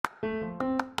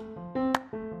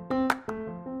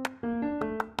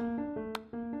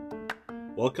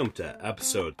Welcome to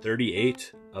episode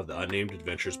 38 of the Unnamed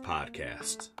Adventures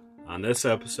podcast. On this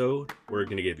episode, we're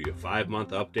going to give you a 5-month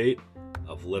update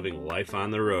of living life on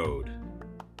the road.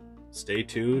 Stay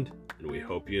tuned, and we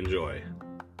hope you enjoy.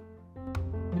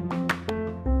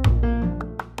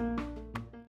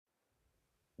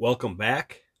 Welcome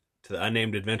back to the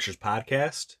Unnamed Adventures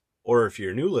podcast, or if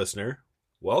you're a new listener,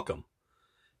 welcome.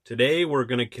 Today, we're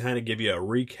going to kind of give you a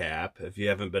recap if you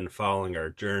haven't been following our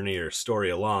journey or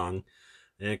story along,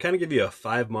 and kind of give you a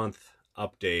 5-month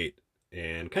update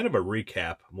and kind of a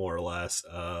recap, more or less,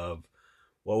 of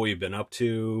what we've been up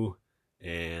to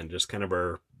and just kind of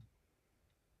our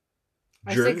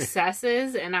journey.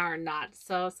 Successes and our not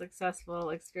so successful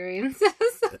experiences.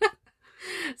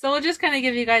 So we'll just kind of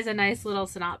give you guys a nice little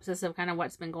synopsis of kind of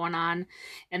what's been going on.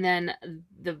 And then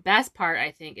the best part, I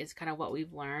think, is kind of what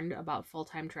we've learned about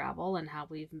full-time travel and how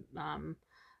we've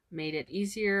made it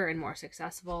easier and more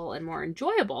successful and more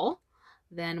enjoyable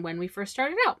than when we first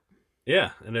started out.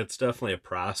 Yeah, and it's definitely a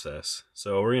process.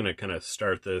 So we're going to kind of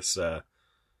start this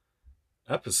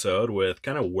episode with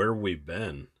kind of where we've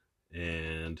been.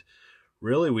 And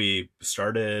really, we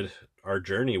started our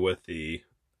journey with the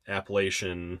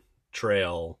Appalachian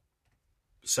Trail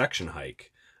section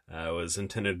hike. It was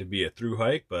intended to be a through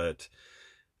hike, but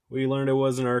we learned it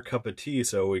wasn't our cup of tea,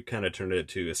 so we kind of turned it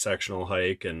to a sectional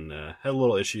hike and had a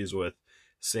little issues with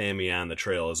Sammy on the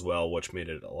trail as well, which made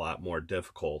it a lot more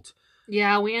difficult.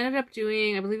 Yeah, we ended up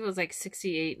doing, I believe it was like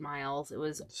 68 miles. It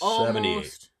was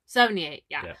almost 78.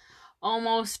 Yeah.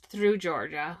 Almost through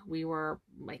Georgia. We were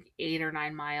like 8 or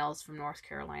 9 miles from North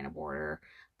Carolina border.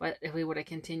 But if we would have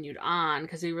continued on,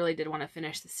 because we really did want to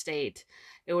finish the state,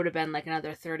 it would have been like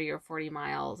another 30 or 40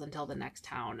 miles until the next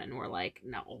town. And we're like,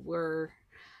 no, we're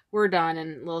done.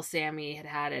 And little Sammy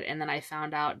had it. And then I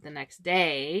found out the next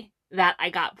day that I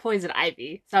got poison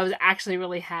ivy. So I was actually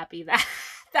really happy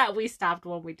that we stopped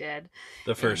when we did.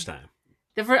 The first time.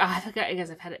 I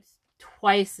guess I've had it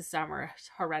twice this summer.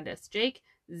 It's horrendous. Jake,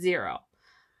 0.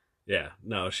 Yeah,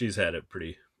 no, she's had it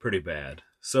pretty bad.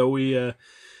 So we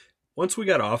once we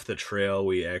got off the trail,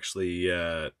 we actually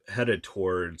headed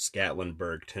towards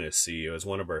Gatlinburg, Tennessee. It was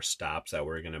one of our stops that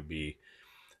we're going to be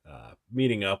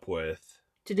meeting up with.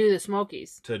 To do the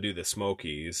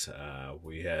Smokies.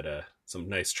 We had some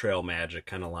nice trail magic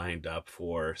kind of lined up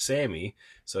for Sammy,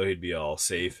 so he'd be all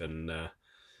safe and...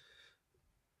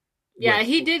 Yeah,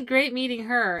 he did great meeting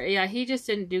her. Yeah, he just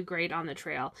didn't do great on the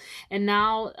trail. And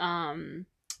now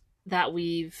that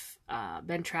we've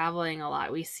been traveling a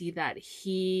lot, we see that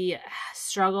he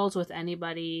struggles with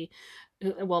anybody,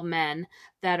 men,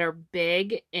 that are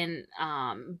big and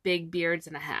big beards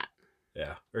and a hat.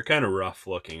 Yeah, they're kind of rough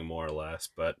looking, more or less,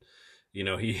 but you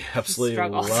know, he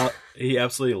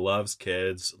absolutely loves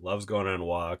kids, loves going on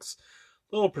walks,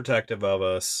 a little protective of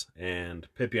us, and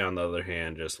Pippi, on the other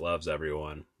hand, just loves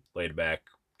everyone, laid back,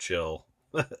 chill.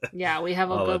 Yeah, we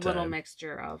have a good little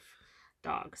mixture of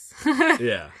dogs.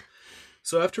 Yeah.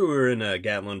 So after we were in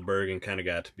Gatlinburg and kind of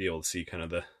got to be able to see kind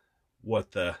of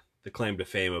what the claim to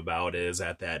fame about is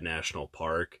at that national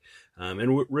park,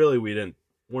 and really we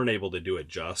weren't able to do it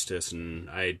justice, and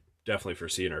I definitely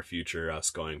foresee in our future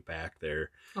us going back there.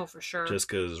 Oh, for sure. Just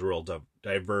because it's a real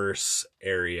diverse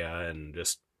area and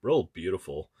just real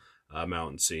beautiful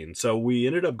mountain scene. So we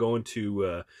ended up going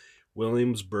to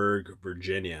Williamsburg,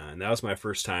 Virginia, and that was my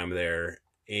first time there.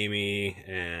 Amy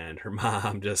and her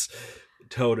mom just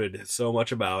toted so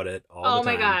much about it all the time. Oh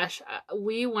my gosh.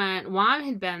 We went, Juan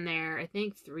had been there, I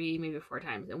think 3, maybe 4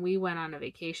 times. And we went on a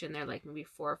vacation there like maybe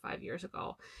 4 or 5 years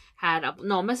ago. It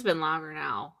must have been longer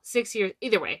now. 6 years,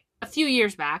 either way, a few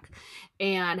years back.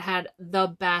 And had the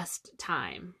best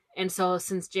time. And so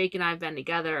since Jake and I have been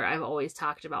together, I've always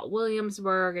talked about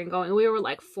Williamsburg and going. We were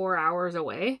like 4 hours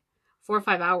away, 4 or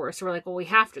 5 hours. So we're like, well, we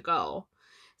have to go.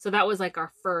 So that was like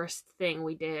our first thing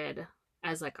we did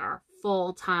as like our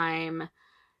full-time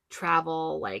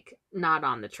travel, like not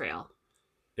on the trail.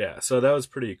 Yeah, so that was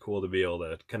pretty cool to be able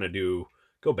to kind of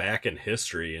go back in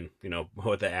history and, you know,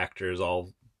 with the actors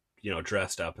all, you know,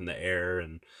 dressed up in the air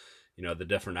and, you know, the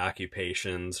different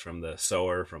occupations from the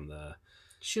sewer, from the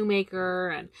shoemaker,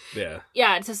 and yeah,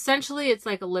 it's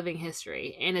like a living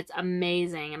history, and it's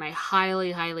amazing, and I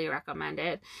highly recommend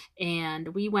it. And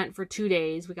we went for 2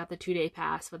 days. We got the 2-day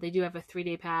pass, but they do have a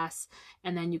 3-day pass,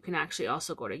 and then you can actually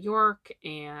also go to York,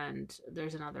 and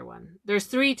there's another one. There's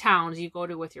 3 towns you go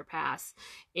to with your pass,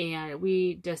 and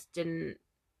we just didn't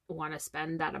want to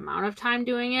spend that amount of time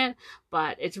doing it,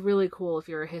 but it's really cool if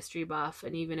you're a history buff,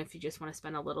 and even if you just want to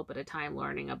spend a little bit of time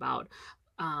learning about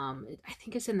I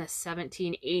think it's in the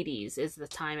 1780s is the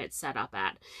time it's set up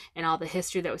at, and all the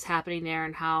history that was happening there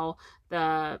and how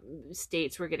the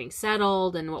states were getting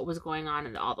settled and what was going on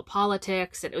in all the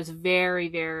politics. And it was very,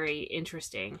 very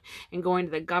interesting. And going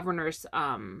to the governor's,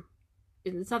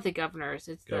 it's not the governor's,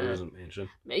 it's governor's mansion.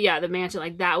 Yeah, the mansion.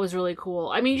 Like, that was really cool.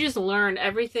 I mean, you just learn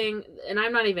everything, and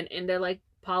I'm not even into like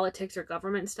politics or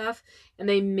government stuff, and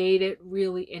they made it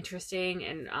really interesting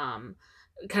and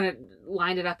kind of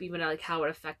lined it up even like how it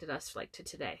affected us like to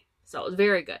today. So it was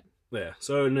very good. Yeah,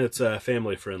 so and it's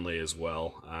family friendly as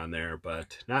well on there,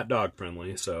 but not dog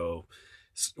friendly. So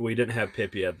we didn't have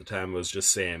Pippi at the time; it was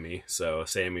just Sammy. So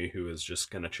Sammy, who was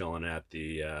just kind of chilling at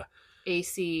the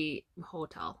AC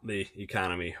hotel, the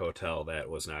economy hotel. That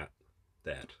was not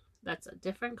that. That's a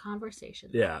different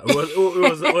conversation. Yeah, it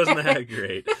wasn't that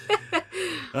great.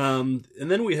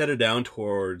 And then we headed down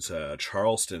towards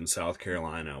Charleston, South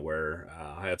Carolina, where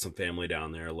I had some family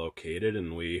down there located,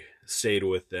 and we stayed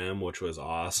with them, which was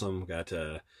awesome. Got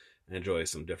to enjoy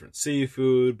some different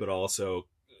seafood, but also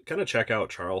kind of check out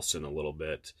Charleston a little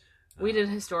bit. We did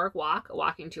a historic walk, a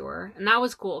walking tour, and that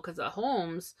was cool because the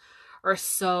homes are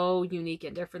so unique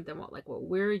and different than what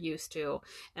we're used to,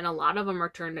 and a lot of them are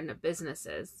turned into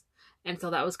businesses. And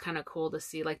so that was kind of cool to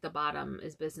see, like the bottom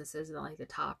is businesses and like the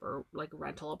top are like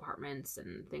rental apartments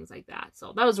and things like that.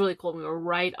 So that was really cool. We were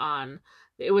right on,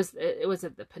 it was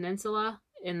at the peninsula,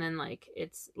 and then like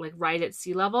it's like right at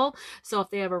sea level. So if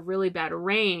they have a really bad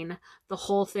rain, the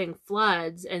whole thing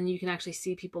floods, and you can actually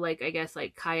see people like, I guess,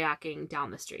 like kayaking down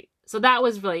the street. So that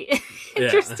was really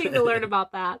interesting to learn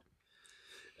about that.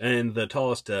 And the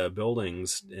tallest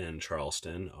buildings in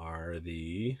Charleston are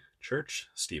the church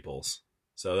steeples.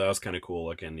 So that was kind of cool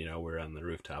looking. We're on the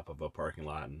rooftop of a parking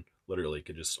lot and literally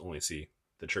could just only see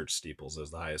the church steeples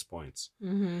as the highest points.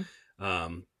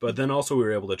 Mm-hmm. But then also we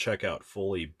were able to check out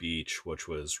Foley Beach, which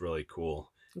was really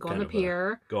cool. Go on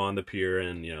the pier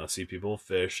and, see people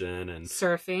fishing and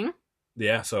surfing.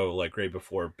 Yeah. So like right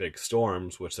before big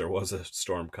storms, which there was a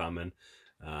storm coming,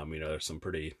 there's some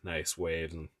pretty nice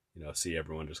waves and, see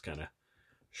everyone just kind of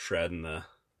shredding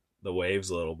the waves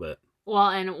a little bit. Well,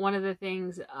 and one of the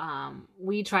things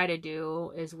we try to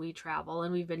do is we travel,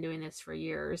 and we've been doing this for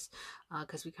years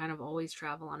because we kind of always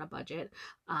travel on a budget.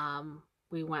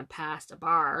 We went past a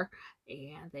bar,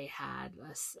 and they had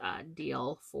a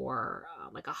deal for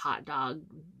like a hot dog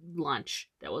lunch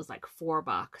that was like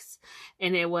 $4,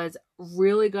 and it was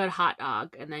really good hot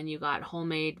dog. And then you got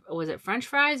homemade, was it French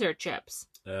fries or chips?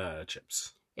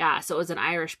 Chips. Yeah, so it was an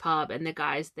Irish pub, and the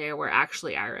guys there were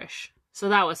actually Irish. So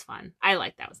that was fun. I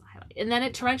liked that was the highlight. And then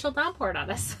it torrential downpoured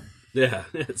on us. Yeah,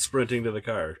 sprinting to the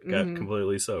car. Got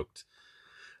completely soaked.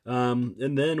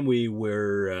 And then we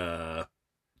were,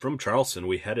 from Charleston,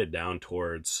 we headed down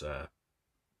towards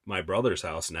my brother's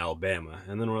house in Alabama.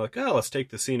 And then we're like, oh, let's take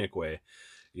the scenic way.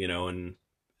 And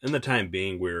in the time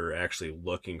being, we were actually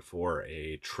looking for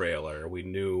a trailer. We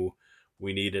knew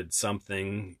we needed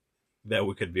something that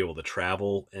we could be able to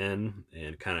travel in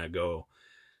and kind of go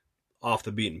off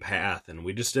the beaten path, and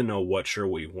we just didn't know what sure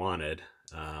we wanted.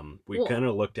 We kind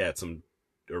of looked at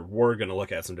we're going to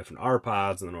look at some different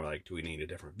R-Pods, and then we're like, do we need a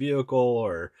different vehicle,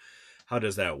 or how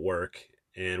does that work?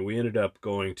 And we ended up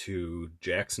going to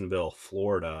Jacksonville,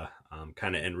 Florida,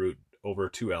 kind of en route over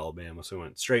to Alabama. So we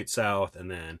went straight south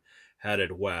and then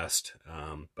headed west.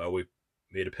 But we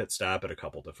made a pit stop at a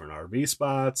couple different RV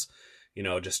spots,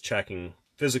 just checking,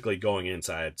 physically going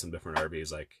inside some different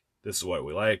RVs, like, this is what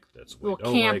we like. That's what we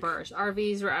don't campers. like.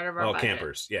 RVs were out of our budget.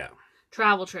 Campers, yeah.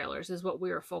 Travel trailers is what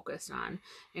we were focused on.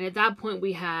 And at that point,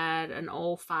 we had an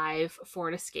 05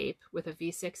 Ford Escape with a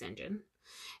V6 engine.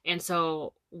 And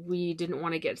so we didn't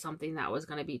want to get something that was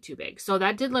going to be too big. So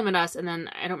that did limit us. And then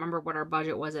I don't remember what our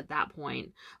budget was at that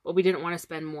point, but we didn't want to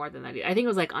spend more than that. I think it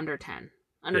was like under 10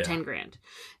 grand.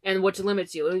 And which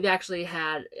limits you. We've actually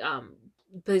had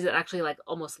places that actually like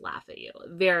almost laugh at you.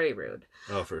 Very rude.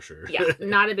 Oh, for sure. Yeah,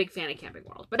 not a big fan of Camping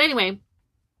World. But anyway,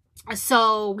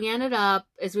 so we ended up,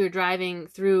 as we were driving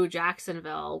through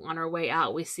Jacksonville, on our way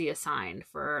out, we see a sign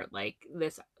for like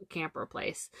this camper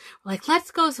place. We're like,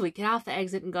 let's go. So we get off the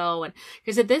exit and go. And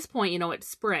because at this point, it's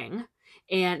spring.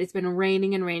 And it's been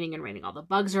raining and raining and raining. All the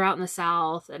bugs are out in the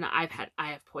south, and I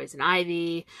have poison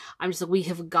ivy. I'm just like, we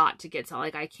have got to get to,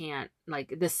 like, I can't,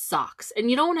 like, this sucks. And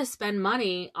you don't want to spend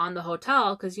money on the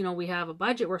hotel because, we have a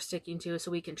budget we're sticking to, so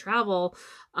we can travel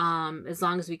as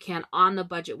long as we can on the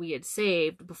budget we had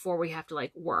saved before we have to,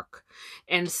 like, work.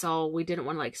 And so we didn't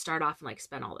want to, like, start off and, like,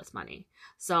 spend all this money.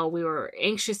 So we were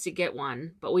anxious to get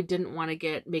one, but we didn't want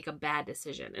to make a bad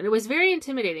decision. And it was very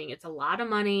intimidating. It's a lot of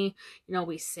money.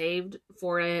 We saved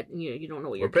for it. You don't know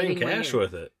what we're paying cash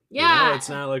with it. Yeah. It's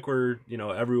not like we're,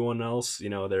 everyone else,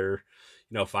 they're,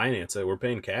 finance it. We're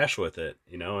paying cash with it,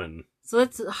 and so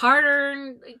it's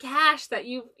hard-earned cash that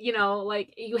you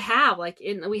have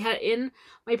we had in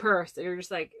my purse. You're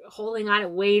just like holding on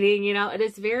and waiting,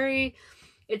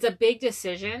 it's a big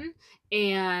decision,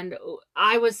 and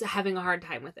I was having a hard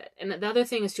time with it. And the other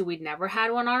thing is too, we'd never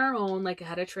had one on our own, I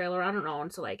had a trailer on our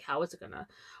own. So how is it going to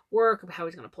work? How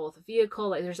is it going to pull with the vehicle?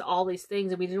 There's all these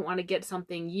things, and we didn't want to get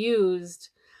something used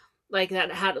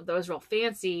that was real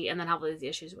fancy and then have all these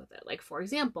issues with it. For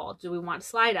example, do we want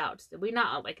slide outs? Did we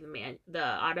not the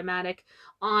automatic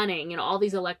awning, all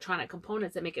these electronic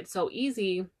components that make it so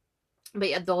easy, but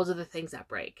yet those are the things that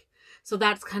break. So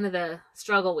that's kind of the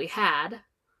struggle we had.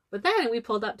 But then we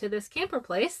pulled up to this camper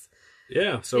place.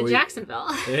 Yeah. In Jacksonville.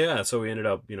 Yeah. So we ended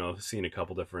up, seeing a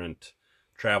couple different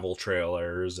travel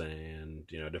trailers and,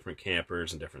 different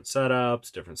campers and different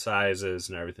setups, different sizes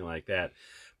and everything like that.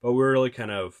 But we're really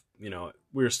kind of, we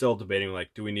were still debating,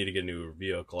 do we need to get a new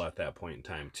vehicle at that point in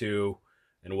time too?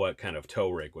 And what kind of tow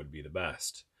rig would be the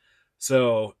best?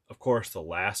 So, of course, the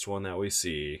last one that we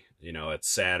see, it's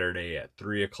Saturday at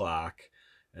 3:00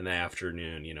 in the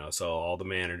afternoon, so all the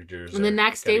managers. And the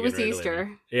next day was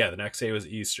Easter. Yeah, the next day was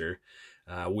Easter.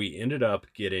 We ended up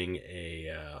getting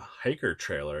a hiker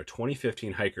trailer, a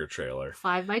 2015 hiker trailer.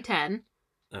 5x10.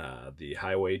 The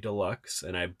Highway Deluxe.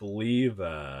 And I believe,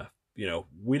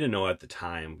 we didn't know at the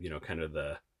time, kind of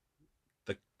the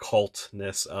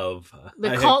cultness of...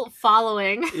 the cult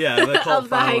following. Yeah, the cult of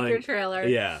following. The hiker trailer.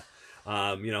 Yeah.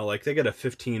 They get a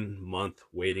 15-month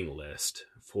waiting list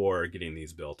for getting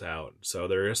these built out. So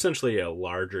they're essentially a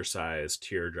larger size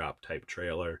teardrop type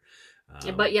trailer.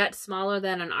 But yet smaller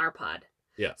than an R-Pod.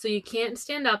 Yeah. So you can't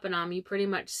stand up in them. You pretty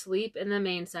much sleep in the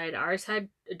main side. Ours had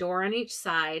a door on each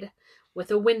side with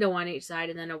a window on each side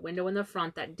and then a window in the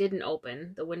front that didn't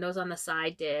open. The windows on the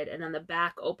side did. And then the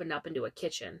back opened up into a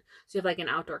kitchen. So you have an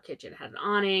outdoor kitchen. It had an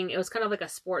awning. It was kind of like a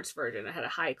sports version. It had a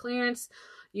high clearance.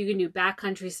 You can do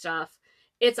backcountry stuff.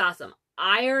 It's awesome.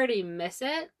 I already miss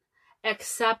it.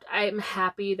 Except I'm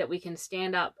happy that we can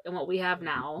stand up in what we have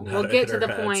now. We'll get to the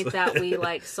point that we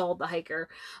sold the hiker.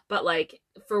 But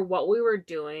for what we were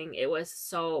doing, it was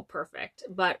so perfect.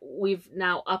 But we've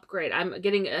now upgraded. I'm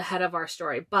getting ahead of our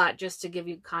story. But just to give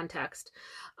you context,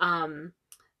 now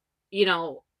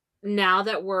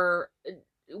that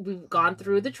we've gone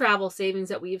through the travel savings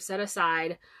that we've set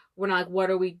aside, we're not what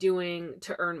are we doing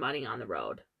to earn money on the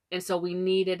road? And so we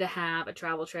needed to have a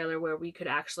travel trailer where we could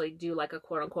actually do a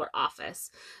quote unquote office.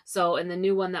 So in the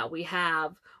new one that we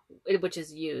have, which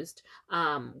is used,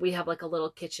 we have a little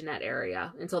kitchenette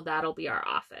area. And so that'll be our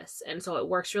office. And so it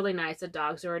works really nice. The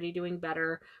dogs are already doing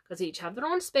better because they each have their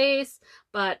own space.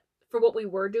 But for what we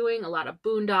were doing, a lot of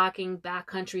boondocking,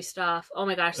 backcountry stuff. Oh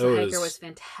my gosh, the hiker was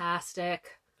fantastic.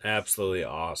 Absolutely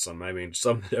awesome. I mean,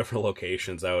 some of the different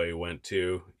locations that we went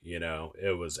to,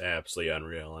 it was absolutely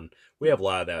unreal. And we have a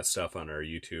lot of that stuff on our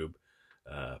YouTube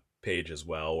page as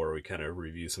well, where we kind of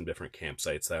review some different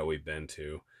campsites that we've been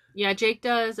to. Yeah, Jake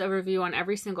does a review on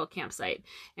every single campsite.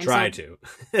 And to.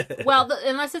 Well,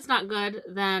 unless it's not good,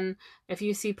 then if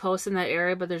you see posts in that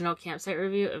area but there's no campsite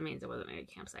review, it means it wasn't a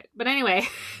good campsite. But anyway,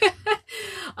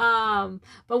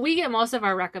 but we get most of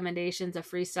our recommendations of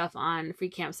free stuff on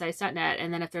freecampsites.net.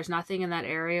 And then if there's nothing in that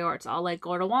area or it's all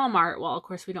go to Walmart, well, of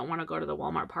course we don't want to go to the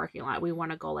Walmart parking lot. We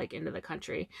want to go into the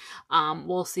country.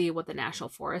 We'll see what the national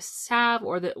forests have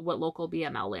or what local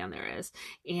BML land there is.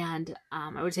 And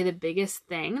I would say the biggest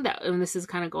thing and this is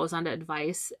kind of goes on to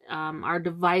advice, our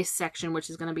device section, which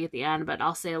is going to be at the end, but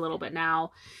I'll say a little bit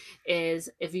now, is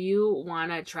if you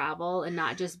want to travel and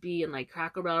not just be in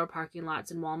Cracker Barrel parking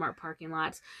lots and Walmart parking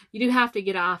lots, you do have to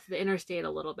get off the interstate a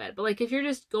little bit. But if you're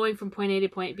just going from point A to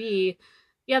point B,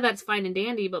 yeah, that's fine and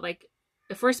dandy. But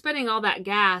if we're spending all that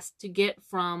gas to get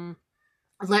from,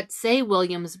 let's say,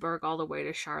 Williamsburg all the way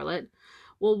to Charlotte,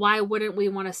 well, why wouldn't we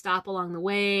want to stop along the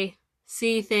way,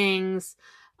 see things,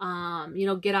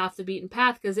 get off the beaten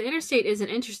path? Because the interstate isn't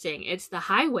interesting. It's the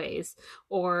highways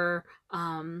or,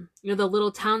 the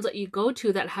little towns that you go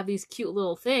to that have these cute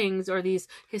little things or these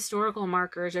historical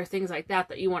markers or things like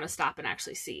that you want to stop and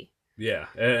actually see. Yeah.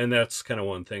 And that's kind of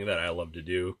one thing that I love to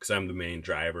do because I'm the main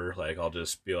driver. I'll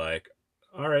just be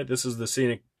all right, this is the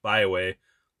scenic byway.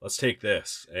 Let's take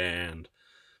this. And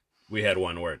we had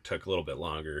one where it took a little bit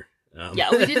longer.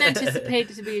 Yeah, we didn't anticipate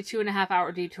it to be a 2.5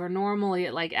 hour detour. Normally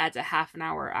it like adds a half an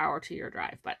hour to your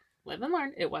drive, but live and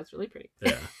learn. It was really pretty.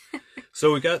 Yeah.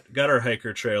 So we got our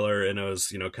hiker trailer, and it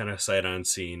was, kind of sight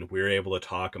unseen. We were able to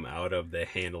talk them out of the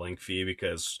handling fee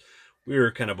because we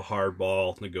were kind of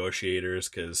hardball negotiators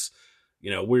because,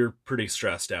 we're pretty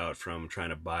stressed out from trying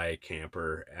to buy a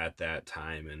camper at that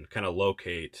time and kind of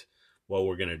locate what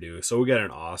we're going to do. So we got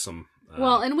an awesome...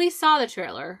 well, and we saw the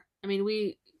trailer. I mean,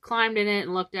 we climbed in it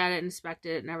and looked at it,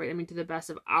 inspected it and everything. I mean, to the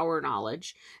best of our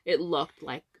knowledge, it looked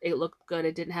good.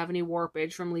 It didn't have any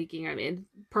warpage from leaking. I mean,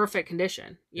 perfect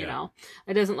condition, you know.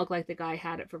 It doesn't look like the guy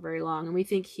had it for very long, and we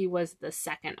think he was the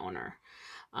second owner.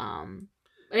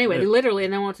 Anyway, literally,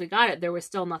 and then once we got it, there was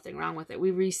still nothing wrong with it. We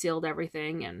resealed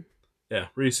everything and... Yeah,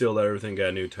 resealed everything,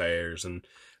 got new tires, and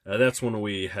that's when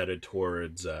we headed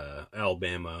towards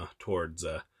Alabama, towards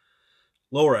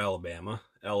lower Alabama,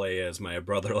 LA as my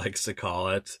brother likes to call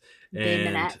it.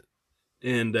 And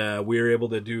we were able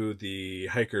to do the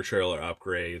hiker trailer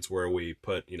upgrades where we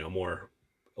put, more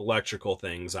electrical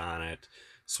things on it,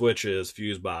 switches,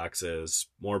 fuse boxes,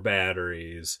 more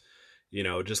batteries,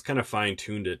 just kind of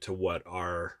fine-tuned it to what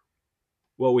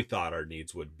we thought our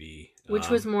needs would be. Which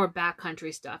was more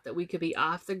backcountry stuff, that we could be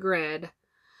off the grid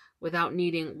without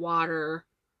needing water,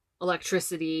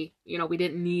 electricity. We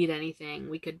didn't need anything.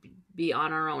 We could be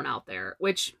on our own out there,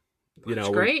 which was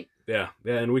great. Yeah,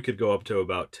 and we could go up to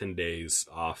about 10 days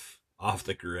off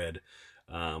the grid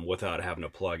without having to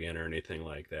plug in or anything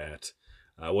like that,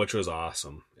 which was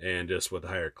awesome. And just with the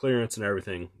higher clearance and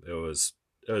everything, it was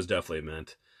definitely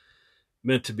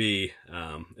meant to be.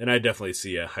 And I definitely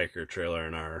see a hiker trailer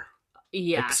in our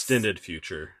extended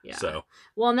future. Yeah. So,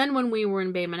 well, and then when we were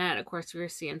in Bay Minette, of course, we were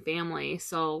seeing family,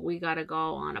 so we got to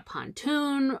go on a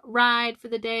pontoon ride for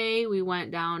the day. We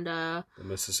went down to the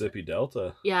Mississippi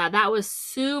Delta. Yeah, that was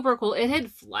super cool. It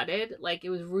had flooded, like it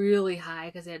was really high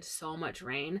because it had so much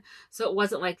rain, so it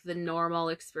wasn't like the normal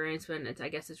experience when I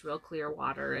guess it's real clear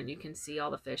water and you can see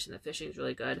all the fish, and the fishing is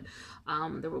really good.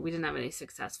 We didn't have any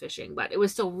success fishing, but it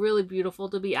was still really beautiful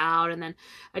to be out. And then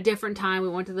a different time we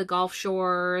went to the Gulf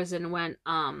Shores and went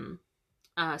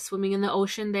swimming in the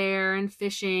ocean there and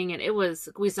fishing, and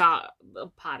we saw a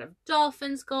pod of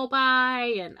dolphins go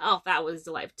by, and that was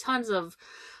delightful. Tons of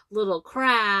little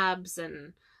crabs,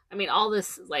 and I mean all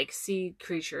this like sea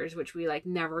creatures which we like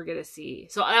never get to see.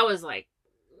 So that was like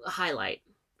a highlight.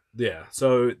 Yeah,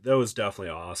 so that was definitely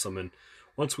awesome. And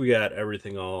once we got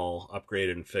everything all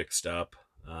upgraded and fixed up,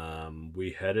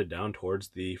 we headed down towards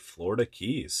the Florida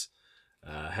Keys.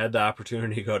 Had the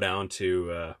opportunity to go down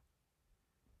to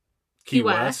Key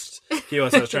West. Key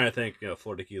West. I was trying to think,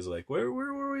 Florida Keys, like, where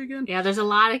were we again? Yeah, there's a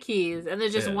lot of keys, and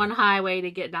there's just one highway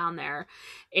to get down there.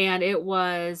 And it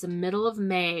was middle of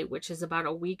May, which is about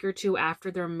a week or two after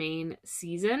their main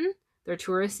season, their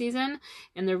tourist season.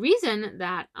 And the reason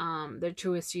that their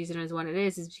tourist season is when it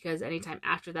is because anytime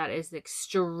after that is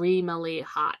extremely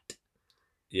hot.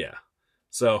 Yeah.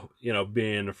 So,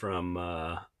 being from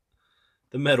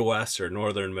the Midwest or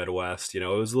northern Midwest, it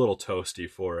was a little toasty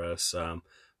for us.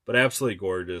 But absolutely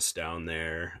gorgeous down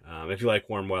there. If you like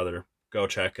warm weather, go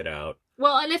check it out.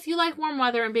 Well, and if you like warm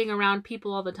weather and being around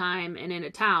people all the time and in a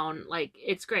town, like,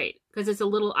 it's great because it's a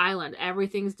little island.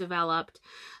 Everything's developed.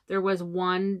 There was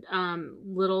one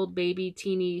little baby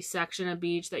teeny section of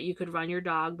beach that you could run your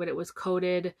dog, but it was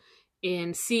coated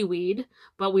in seaweed.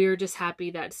 But we were just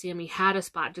happy that Sammy had a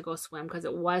spot to go swim because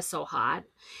it was so hot.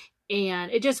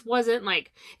 And it just wasn't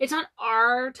like, it's not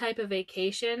our type of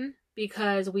vacation.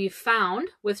 Because we found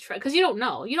because you don't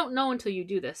know until you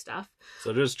do this stuff.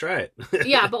 So just try it.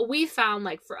 Yeah, but we found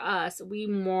like for us, we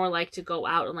more like to go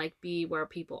out and like be where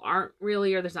people aren't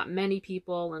really, or there's not many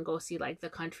people, and go see like the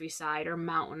countryside or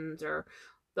mountains or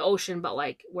the ocean, but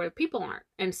like where people aren't.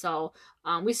 And so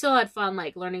we still had fun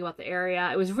like learning about the area.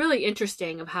 It was really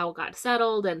interesting of how it got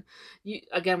settled, and we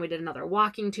did another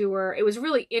walking tour. It was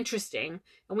really interesting,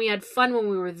 and we had fun when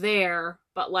we were there,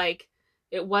 but like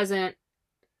it wasn't.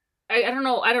 I don't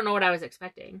know what I was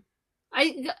expecting.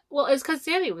 It's because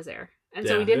Sammy was there, and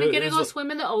so we didn't get to go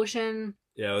swim in the ocean.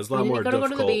 Yeah, it was a lot more difficult.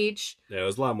 Go to the beach. Yeah, it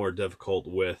was a lot more difficult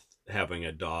with having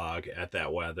a dog at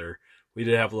that weather. We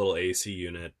did have a little AC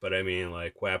unit, but I mean,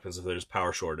 like, what happens if there's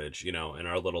power shortage? In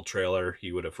our little trailer,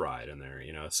 he would have fried in there.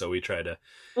 So we tried to.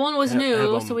 Well, it was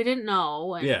new, so we didn't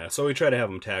know. And... Yeah, so we try to have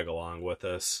him tag along with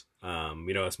us,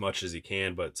 as much as he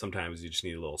can. But sometimes you just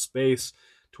need a little space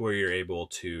to where you're able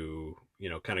to.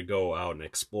 Kind of go out and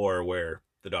explore where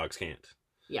the dogs can't.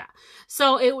 Yeah.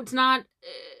 So it's not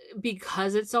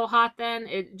because it's so hot then.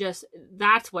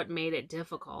 That's what made it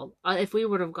difficult. If we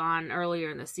would have gone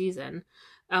earlier in the season,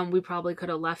 we probably could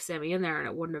have left Sammy in there and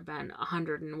it wouldn't have been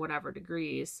 100 and whatever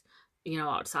degrees,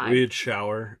 outside. We'd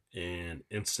shower and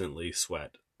instantly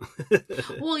sweat.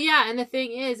 Well, yeah, and the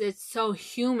thing is, it's so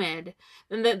humid,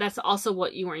 and that's also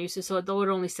what you weren't used to. So though it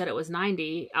only said it was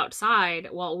 90 outside,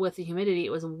 well, with the humidity,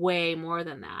 it was way more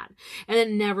than that, and it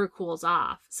never cools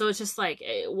off. So it's just like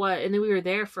what. And then we were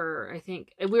there for, I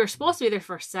think we were supposed to be there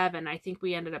for 7. I think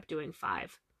we ended up doing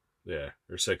 5. Yeah,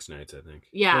 or 6 nights, I think.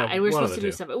 Yeah, and we were supposed to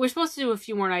do 7. We were supposed to do a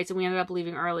few more nights, and we ended up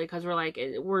leaving early because we're like,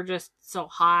 we're just so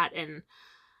hot, and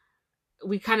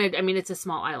we kind of, I mean, it's a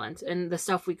small island, and the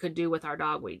stuff we could do with our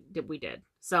dog, we did.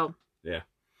 So yeah,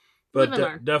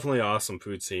 but definitely awesome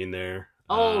food scene there.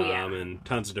 Oh yeah, and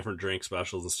tons of different drink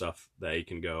specials and stuff that you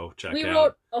can go check out. We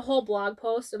wrote a whole blog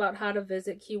post about how to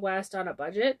visit Key West on a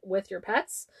budget with your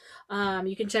pets.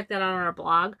 You can check that out on our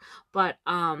blog. But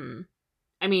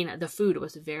I mean, the food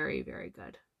was very, very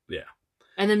good. Yeah.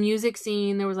 And the music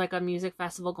scene, there was like a music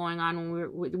festival going on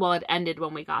when well, it ended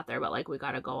when we got there, but like we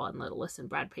got to go and listen to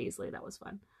Brad Paisley. That was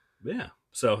fun. Yeah.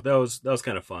 So that was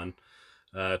kind of fun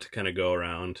to kind of go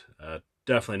around.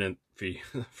 Definitely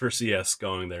didn't foresee us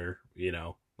going there,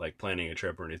 like planning a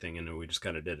trip or anything, and we just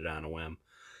kind of did it on a whim.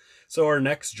 So our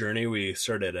next journey, we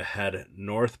started to head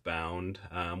northbound.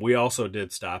 We also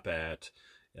did stop at,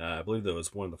 I believe that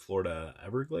was one of the Florida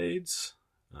Everglades.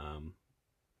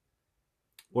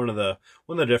 One of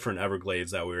the different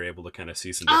Everglades that we were able to kind of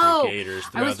see some different gators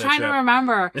throughout. I was trying to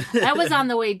remember. That was on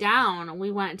the way down.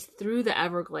 We went through the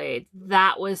Everglades.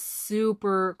 That was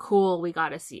super cool. We got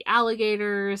to see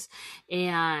alligators,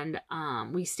 and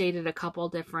we stayed at a couple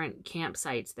different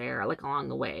campsites there, like along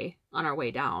the way on our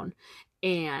way down.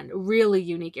 And really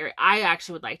unique area. I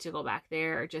actually would like to go back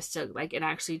there just to and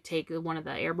actually take one of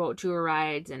the airboat tour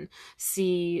rides and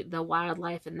see the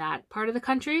wildlife in that part of the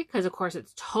country, because of course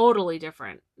it's totally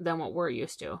different than what we're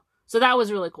used to. So that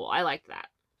was really cool. I liked that.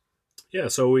 Yeah,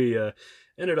 so we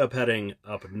ended up heading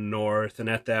up north, and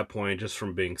at that point, just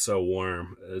from being so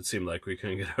warm, it seemed like we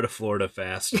couldn't get out of Florida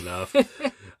fast enough.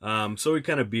 So we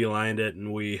kind of beelined it,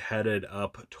 and we headed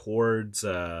up towards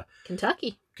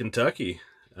Kentucky.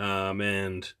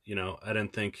 And, I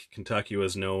didn't think Kentucky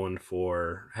was known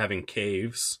for having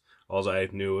caves. All I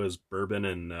knew was bourbon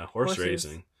and horse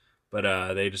racing.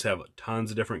 But they just have tons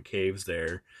of different caves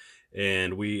there.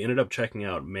 And we ended up checking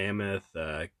out Mammoth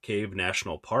Cave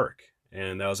National Park.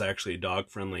 And that was actually a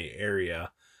dog-friendly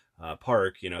area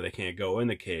park. They can't go in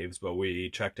the caves, but we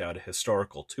checked out a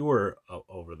historical tour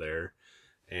over there.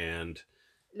 And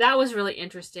that was really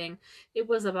interesting. It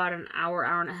was about an hour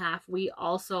and a half. We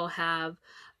also have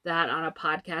that on a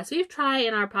podcast. We've tried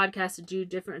in our podcast to do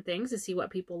different things to see what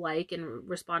people like and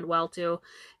respond well to.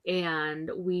 And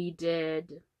we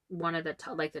did one of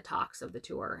the talks of the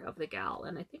tour of the gal,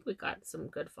 and I think we got some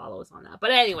good follows on that.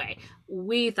 But anyway,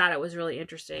 we thought it was really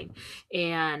interesting,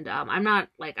 and I'm not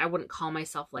I wouldn't call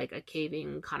myself like a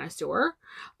caving connoisseur,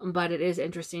 but it is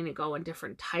interesting to go in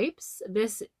different types.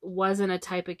 This wasn't a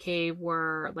type of cave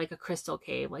where like a crystal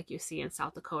cave like you see in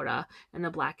South Dakota and the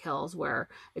Black Hills, where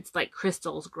it's like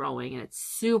crystals growing and it's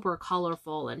super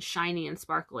colorful and shiny and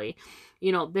sparkly.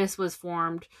 This was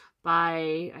formed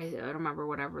by, I don't remember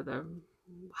whatever the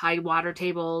high water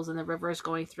tables and the rivers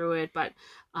going through it, but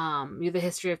the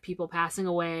history of people passing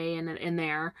away and in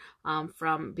there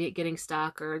from getting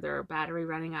stuck or their battery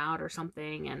running out or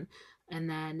something, and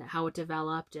then how it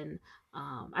developed, and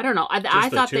I don't know. I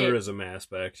thought the tourism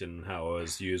aspect and how it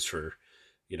was used for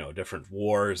different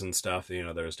wars and stuff.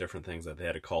 There's different things that they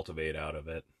had to cultivate out of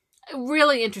it.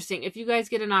 Really interesting. If you guys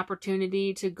get an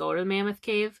opportunity to go to Mammoth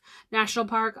Cave National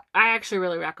Park, I actually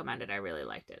really recommend it. I really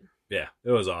liked it. Yeah,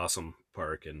 it was awesome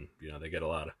park, and they get a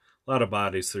lot of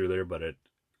bodies through there, but it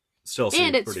still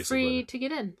seems pretty it's free to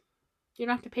get in. You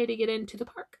don't have to pay to get into the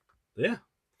park. Yeah.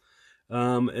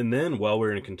 And then while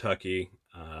we're in Kentucky,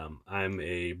 I'm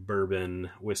a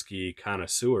bourbon whiskey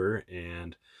connoisseur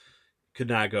and could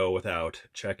not go without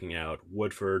checking out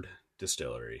Woodford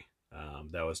Distillery.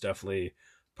 That was definitely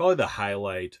probably the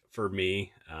highlight for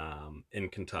me in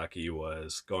Kentucky,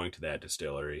 was going to that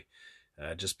distillery.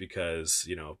 Just because,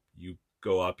 you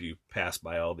go up, you pass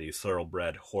by all these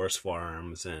thoroughbred horse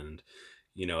farms, and,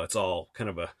 it's all kind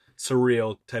of a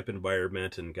surreal type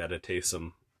environment, and got to taste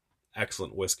some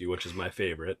excellent whiskey, which is my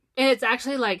favorite. And it's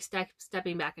actually like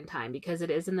stepping back in time, because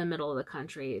it is in the middle of the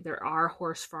country. There are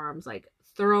horse farms, like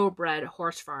thoroughbred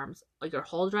horse farms, like your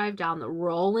whole drive down the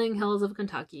rolling hills of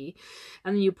Kentucky,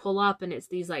 and then you pull up and it's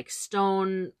these like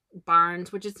stone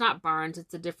barns, which it's not barns,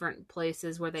 it's the different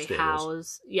places where they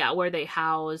house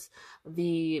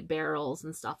the barrels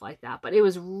and stuff like that. But it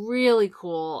was really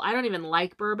cool. I don't even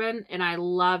like bourbon, and I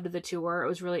loved the tour. It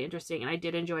was really interesting, and I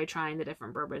did enjoy trying the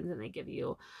different bourbons, and they give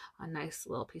you a nice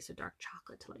little piece of dark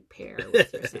chocolate to like pair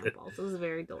with your samples. It was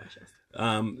very delicious.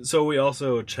 So we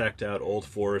also checked out Old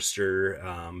Forester,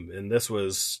 and this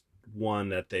was one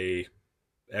that they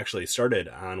actually started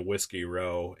on Whiskey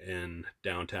Row in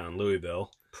downtown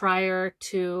Louisville. Prior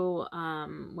to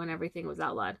when everything was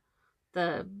outlawed.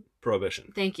 The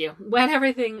Prohibition. Thank you. When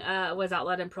everything was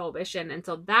outlawed in Prohibition. And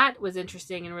so that was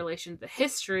interesting in relation to the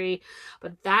history,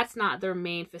 but that's not their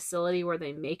main facility where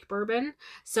they make bourbon.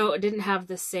 So it didn't have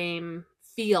the same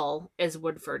feel as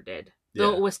Woodford did.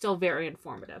 Though it was still very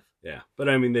informative. Yeah, but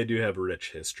I mean, they do have a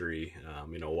rich history,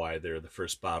 why they're the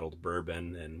first bottled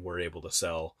bourbon and were able to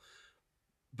sell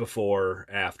before,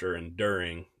 after, and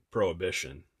during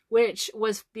Prohibition. Which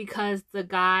was because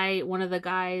one of the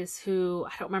guys who,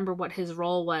 I don't remember what his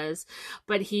role was,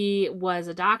 but he was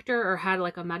a doctor or had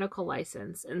like a medical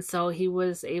license. And so he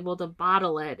was able to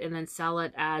bottle it and then sell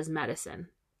it as medicine.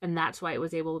 And that's why it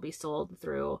was able to be sold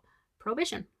through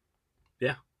Prohibition.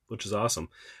 Yeah, which is awesome.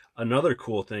 Another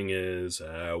cool thing is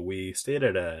we stayed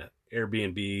at a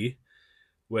Airbnb,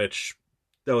 which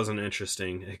that was an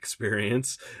interesting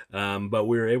experience. But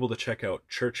we were able to check out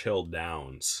Churchill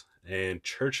Downs. And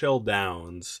Churchill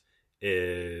Downs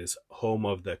is home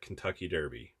of the Kentucky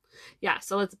Derby. Yeah,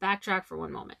 so let's backtrack for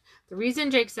one moment. The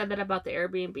reason Jake said that about the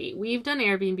Airbnb, we've done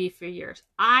Airbnb for years.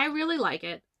 I really like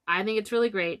it. I think it's really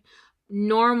great.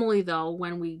 Normally, though,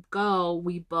 when we go,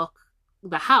 we book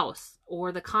the house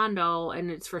or the condo, and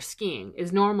it's for skiing,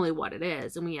 is normally what it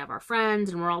is. And we have our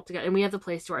friends, and we're all together, and we have the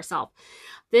place to ourselves.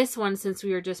 This one, since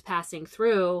we were just passing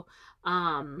through,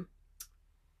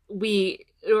 we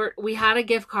had a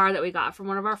gift card that we got from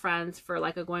one of our friends for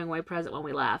like a going away present when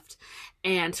we left.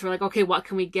 And so we're like, okay, what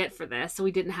can we get for this? So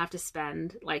we didn't have to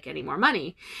spend like any more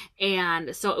money.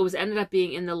 And so it was ended up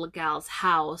being in the gal's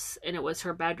house, and it was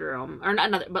her bedroom, or not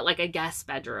another, but like a guest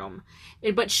bedroom.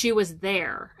 But she was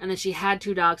there, and then she had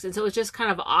 2 dogs. And so it was just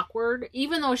kind of awkward,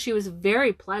 even though she was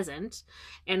very pleasant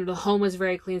and the home was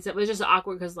very clean. So it was just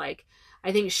awkward because like,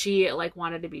 I think she like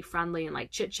wanted to be friendly and like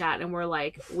chit chat, and we're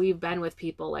like, we've been with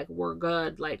people, like we're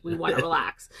good, like we want to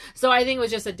relax. So I think it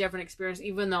was just a different experience,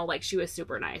 even though like she was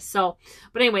super nice. So,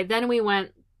 but anyway, then we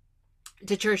went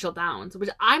to Churchill Downs,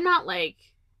 which I'm not like,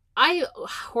 I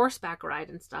horseback ride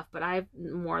and stuff, but I'm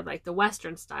more like the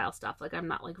Western style stuff. Like I'm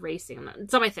not like racing.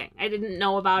 It's not my thing. I didn't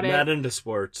know about it. Not into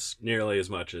sports nearly as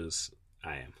much as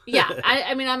I am. Yeah,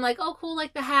 I mean, I'm like, oh, cool,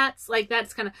 like the hats, like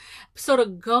that's kind of, so to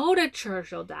go to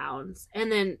Churchill Downs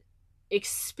and then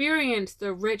experience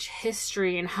the rich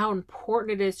history and how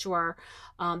important it is to our,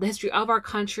 the history of our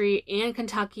country and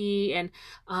Kentucky, and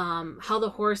how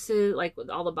the horses, like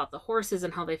all about the horses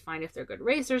and how they find if they're good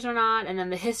racers or not, and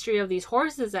then the history of these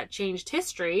horses that changed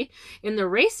history in the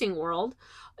racing world.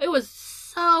 It was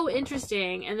so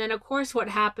interesting. And then, of course, what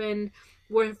happened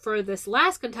for this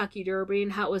last Kentucky Derby,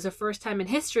 and how it was the first time in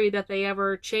history that they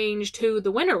ever changed who the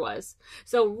winner was.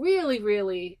 So really,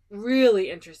 really,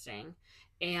 really interesting.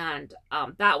 And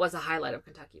that was a highlight of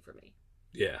Kentucky for me.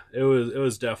 Yeah, it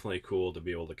was definitely cool to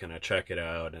be able to kind of check it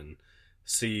out and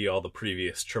see all the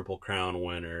previous Triple Crown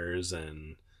winners.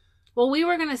 And well, we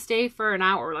were gonna stay for an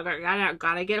hour. Like, I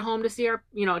gotta get home to see our,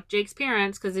 Jake's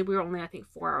parents, because we were only, I think,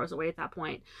 4 hours away at that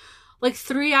point. Like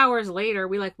 3 hours later,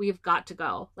 we've got to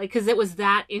go. Like, because it was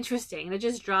that interesting, and it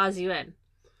just draws you in.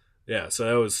 Yeah, so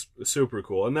that was super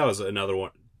cool, and that was another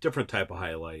one, different type of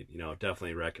highlight.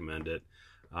 Definitely recommend it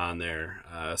on there.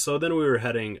 So then we were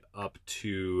heading up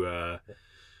to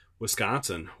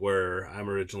Wisconsin, where I'm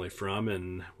originally from,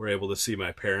 and we're able to see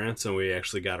my parents, and we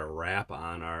actually got a wrap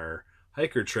on our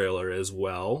hiker trailer as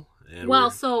well. And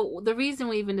so the reason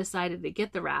we even decided to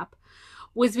get the wrap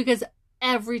was because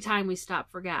every time we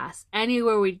stopped for gas,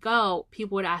 anywhere we'd go,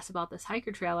 people would ask about this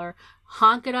hiker trailer,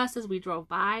 honk at us as we drove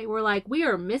by. We're like, we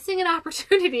are missing an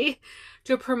opportunity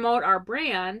to promote our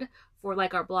brand for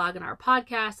like our blog and our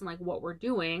podcast and like what we're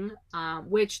doing,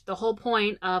 which the whole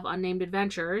point of Unnamed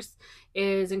Adventures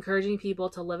is encouraging people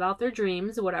to live out their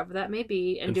dreams, whatever that may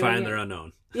be, and find their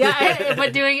unknown. Yeah,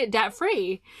 but doing it debt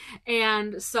free.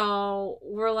 And so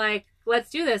we're like, let's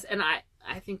do this. And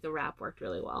I think the wrap worked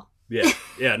really well.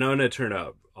 Yeah, no, and it turned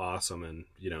out awesome, and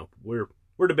we're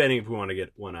debating if we want to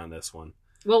get one on this one.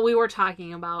 Well, we were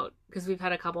talking about, because we've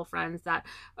had a couple friends that,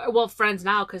 friends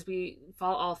now, because we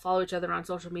all follow each other on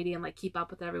social media and like keep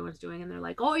up with what everyone's doing, and they're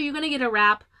like, oh, are you gonna get a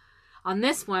wrap? On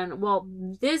this one, well,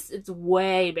 it's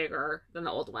way bigger than the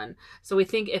old one. So we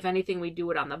think if anything, we do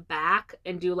it on the back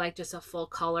and do like just a full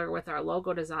color with our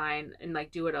logo design and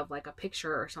like do it of like a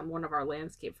picture or one of our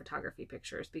landscape photography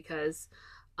pictures because,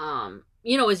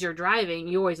 as you're driving,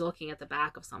 you're always looking at the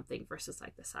back of something versus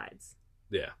like the sides.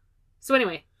 Yeah. So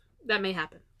anyway, that may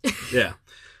happen. Yeah.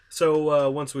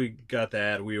 So once we got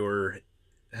that, we were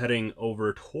heading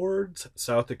over towards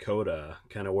South Dakota,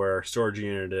 kind of where our storage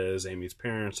unit is, Amy's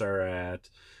parents are at,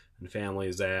 and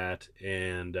family's at.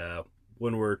 And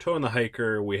when we're towing the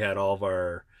hiker, we had all of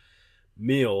our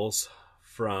meals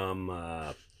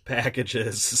from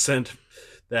packages sent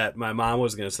that my mom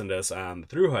was going to send us on the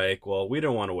thru hike. Well, we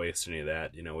don't want to waste any of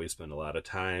that. We spend a lot of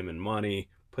time and money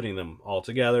putting them all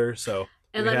together. So,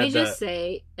 and let me just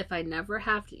say, if I never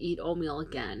have to eat oatmeal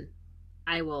again,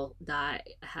 I will die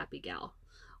a happy gal.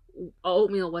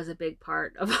 Oatmeal was a big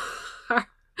part of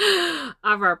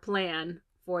our plan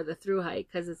for the thru hike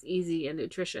because it's easy and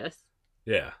nutritious.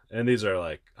 Yeah, and these are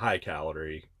like high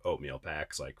calorie oatmeal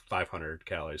packs, like 500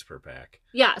 calories per pack.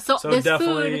 Yeah, so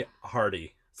definitely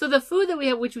hearty. So the food that we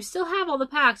have, which we still have all the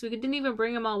packs, we didn't even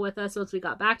bring them all with us once we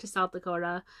got back to South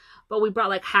Dakota, but we brought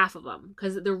like half of them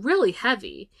because they're really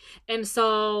heavy, and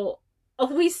so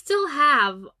we still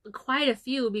have quite a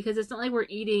few because it's not like we're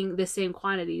eating the same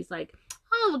quantities. Like,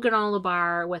 I'll have a granola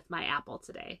bar with my apple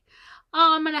today.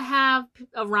 Oh, I'm going to have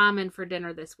a ramen for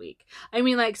dinner this week. I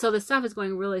mean, like, so the stuff is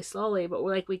going really slowly, but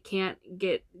we can't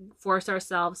force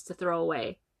ourselves to throw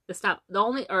away the stuff.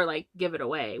 Give it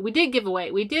away.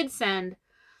 We did send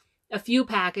a few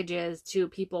packages to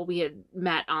people we had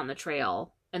met on the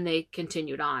trail and they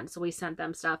continued on. So we sent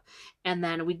them stuff. And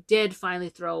then we did finally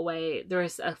throw away.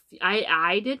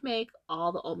 I did make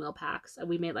all the oatmeal packs and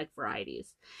we made like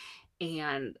varieties.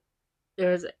 And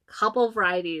there's a couple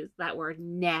varieties that were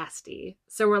nasty.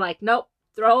 So we're like, nope,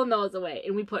 throwing those away.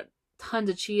 And we put tons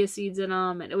of chia seeds in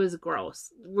them and it was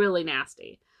gross, really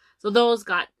nasty. So those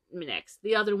got mixed.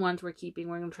 The other ones we're keeping.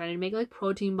 We're going to try to make like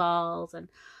protein balls and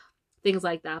things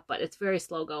like that. But it's very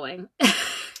slow going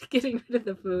getting rid of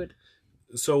the food.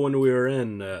 So when we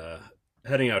were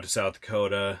heading out to South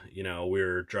Dakota, we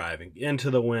were driving into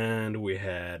the wind. We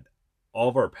had all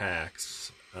of our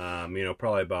packs,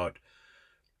 probably about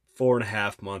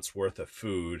 4.5 months worth of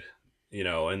food,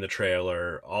 in the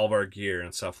trailer, all of our gear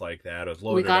and stuff like that. It was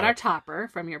loaded. We got up. our topper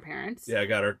from your parents. Yeah,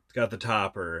 got the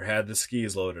topper, had the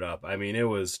skis loaded up. I mean, it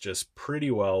was just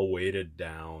pretty well weighted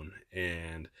down.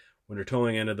 And when you're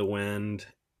towing into the wind,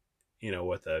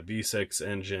 with a V6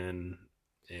 engine,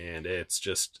 and it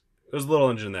was a little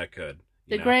engine that could.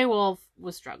 The Gray Wolf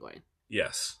was struggling.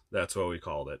 Yes, that's what we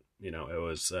called it. It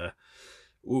was,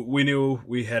 we knew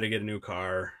we had to get a new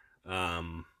car.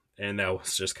 And that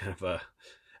was just kind of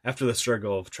after the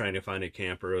struggle of trying to find a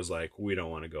camper, it was like, we don't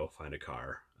want to go find a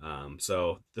car.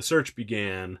 So the search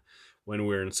began when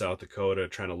we were in South Dakota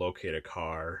trying to locate a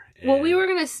car. Well, we were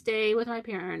going to stay with my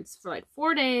parents for like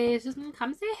 4 days, just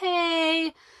come say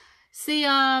hey, see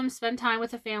them, spend time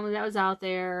with the family that was out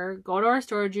there, go to our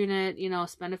storage unit,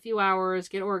 spend a few hours,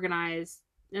 get organized,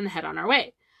 and head on our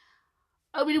way.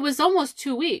 I mean, it was almost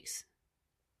 2 weeks.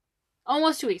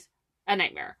 Almost 2 weeks. A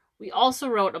nightmare. We also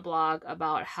wrote a blog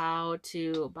about how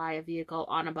to buy a vehicle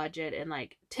on a budget and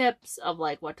like tips of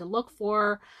like what to look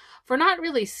for not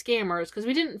really scammers, because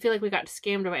we didn't feel like we got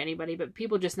scammed by anybody, but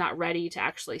people just not ready to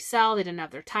actually sell. They didn't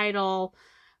have their title.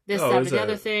 That, and the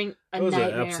other thing. It was an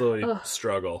absolute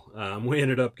struggle. We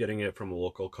ended up getting it from a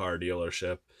local car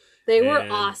dealership. They were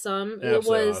awesome.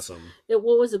 Awesome. It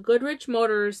was a Goodrich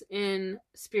Motors in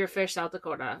Spearfish, South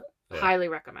Dakota. Yeah. Highly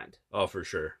recommend. Oh, for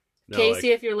sure. No,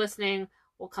 Casey, if you're listening,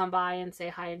 we'll come by and say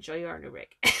hi and show you our new rig.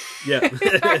 Yeah.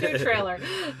 Our new trailer.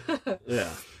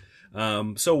 Yeah.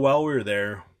 So while we were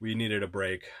there, we needed a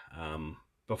break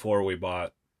before we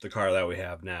bought the car that we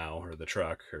have now, or the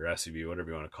truck, or SUV, whatever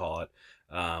you want to call it.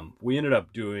 We ended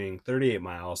up doing 38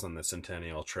 miles on the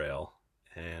Centennial Trail,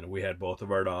 and we had both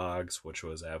of our dogs, which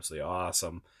was absolutely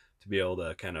awesome to be able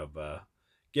to kind of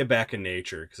get back in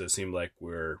nature, because it seemed like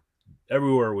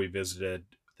everywhere we visited,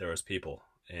 there was people.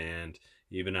 And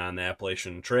even on the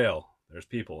Appalachian Trail, there's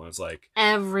people. And it's like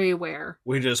everywhere.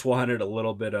 We just wanted a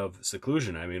little bit of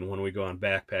seclusion. I mean, when we go on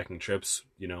backpacking trips,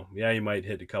 you might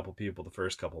hit a couple people the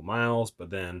first couple miles, but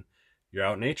then you're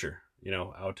out in nature,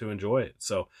 out to enjoy it.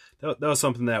 So that was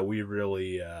something that we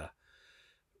really,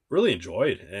 really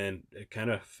enjoyed, and it kind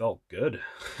of felt good.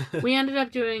 We ended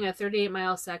up doing a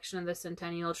 38-mile section of the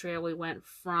Centennial Trail. We went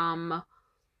from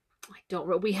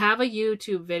we have a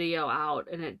YouTube video out,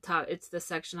 and it's the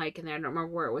section hike in there. I don't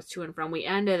remember where it was to and from. We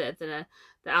ended at the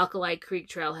Alkali Creek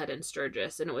Trailhead in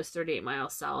Sturgis, and it was 38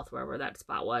 miles south, wherever that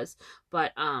spot was.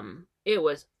 But it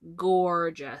was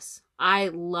gorgeous. I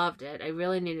loved it. I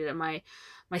really needed it. My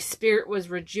spirit was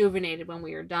rejuvenated when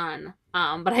we were done.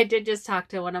 But I did just talk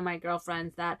to one of my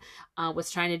girlfriends that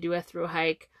was trying to do a through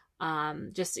hike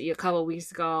just a couple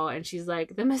weeks ago, and she's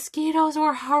like, the mosquitoes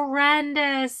were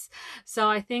horrendous. So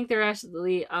I think there are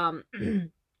actually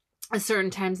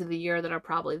certain times of the year that are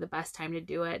probably the best time to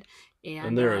do it,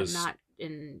 and not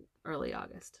in early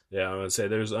August. Yeah, I would say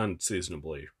there's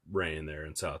unseasonably rain there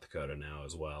in South Dakota now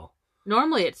as well.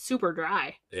 Normally it's super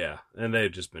dry. Yeah, and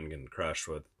they've just been getting crushed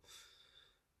with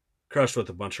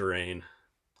a bunch of rain.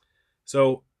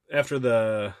 So after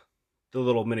the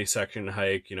little mini section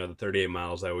hike, the 38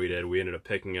 miles that we did, we ended up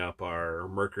picking up our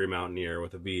Mercury Mountaineer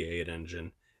with a V8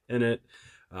 engine in it.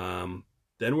 Then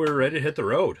we were ready to hit the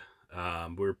road.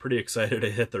 We were pretty excited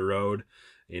to hit the road,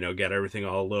 got everything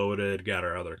all loaded, got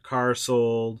our other car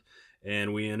sold,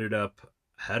 and we ended up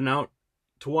heading out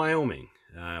to Wyoming.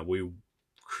 We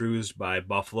cruised by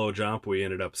Buffalo Jump. We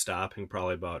ended up stopping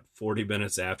probably about 40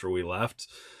 minutes after we left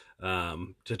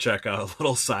to check out a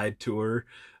little side tour,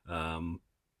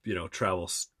 travel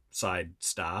side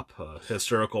stop,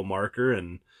 historical marker.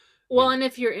 And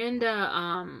if you're into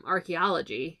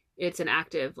archaeology, it's an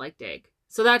active dig.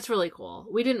 So that's really cool.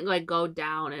 We didn't go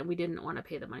down, and we didn't want to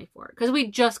pay the money for it because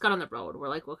we just got on the road. We're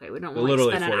like, okay, we don't want to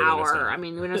spend an hour. I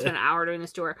mean, we don't spend an hour doing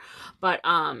this tour. But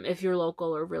if you're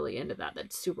local or really into that,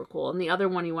 that's super cool. And the other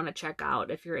one you want to check out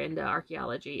if you're into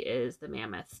archaeology is the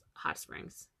Mammoth Hot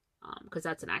Springs, because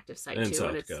that's an active site in too.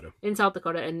 South Dakota. In South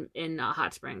Dakota, and in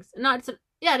Hot Springs. No,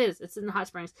 it is. It's in the Hot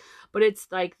Springs, but it's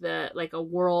a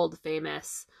world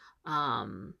famous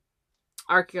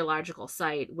archaeological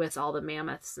site with all the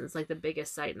mammoths, and it's the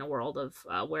biggest site in the world of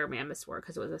where mammoths were,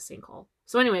 because it was a sinkhole.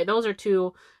 So anyway, those are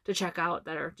two to check out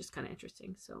that are just kind of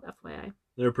interesting. So FYI,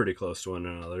 they're pretty close to one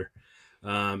another.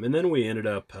 And then we ended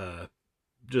up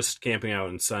just camping out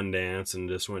in Sundance and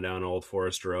just went down Old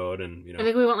Forest Road, and I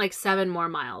think we went 7 more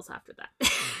miles after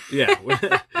that. Yeah,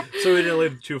 so we didn't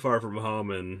live too far from home,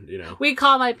 and we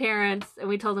called my parents and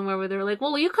we told them where they were like,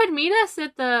 well, you could meet us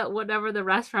at the whatever the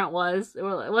restaurant was.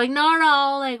 We're like,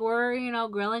 no, we're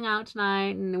grilling out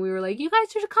tonight, and we were like, you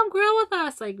guys should come grill with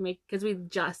us, because we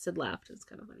just had left. It's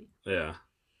kind of funny. Yeah.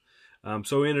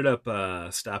 So we ended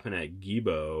up stopping at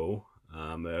Gibeau.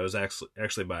 It was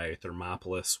actually by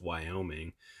Thermopolis,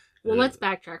 Wyoming. Well, let's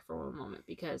backtrack for one moment,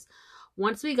 because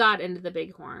once we got into the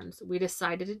Bighorns, we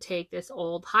decided to take this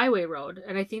old highway road.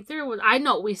 And I think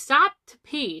we stopped to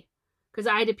pee, because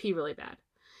I had to pee really bad.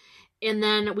 And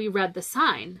then we read the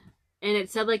sign, and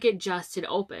it said it just had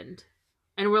opened.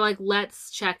 And we're like, let's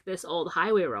check this old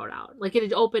highway road out. It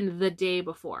had opened the day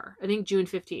before. I think June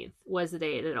 15th was the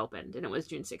day it had opened, and it was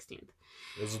June 16th.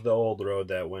 This is the old road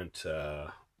that went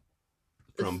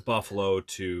from Buffalo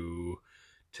to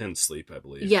Tin Sleep, I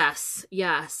believe. Yes.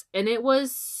 And it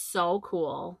was so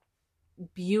cool.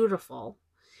 Beautiful.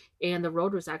 And the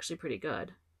road was actually pretty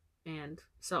good. And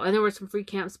there were some free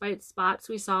camp spots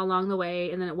we saw along the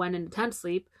way. And then it went into Tent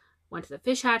Sleep, went to the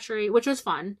fish hatchery, which was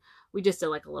fun. We just did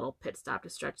a little pit stop to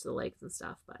stretch the legs and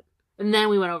stuff. And then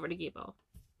we went over to Gibeau.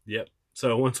 Yep.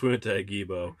 So once we went to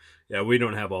Gibeau, yeah, we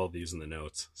don't have all of these in the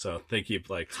notes. So they keep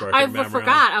sparking I memory.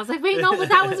 Forgot. I was like, wait, no, but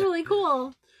that was really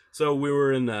cool. So we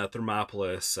were in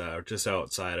Thermopolis, just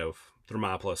outside of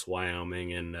Thermopolis,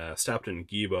 Wyoming, and stopped in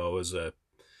Gibeau. It was a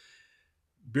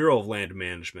Bureau of Land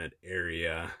Management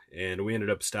area, and we ended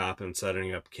up stopping,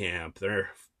 setting up camp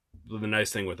there. The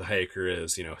nice thing with the hiker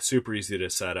is, super easy to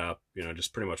set up.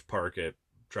 Just pretty much park it,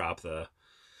 drop the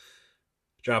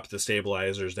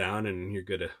stabilizers down, and you're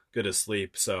good to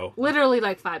sleep. So literally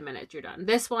 5 minutes, you're done.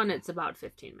 This one, it's about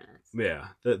 15 minutes. Yeah.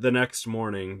 The next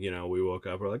morning, we woke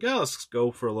up, we're like, oh, let's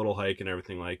go for a little hike and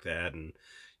everything like that, and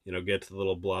get to the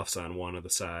little bluffs on one of the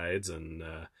sides, and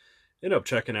end up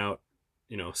checking out,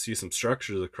 see some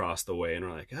structures across the way, and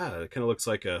we're like, it kind of looks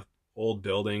like old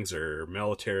buildings or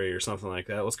military or something like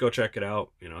that. Let's go check it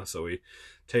out. So we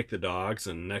take the dogs,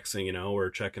 and next thing you know, we're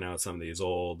checking out some of these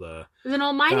old it was an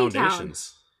old mining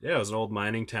foundations. Town. Yeah, it was an old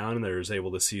mining town, and they was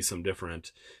able to see some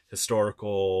different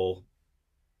historical.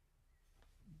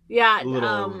 Yeah,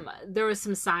 there was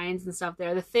some signs and stuff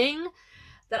there. The thing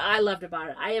that I loved about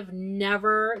it, I have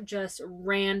never just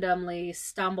randomly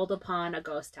stumbled upon a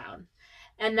ghost town.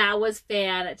 And that was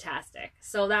fantastic.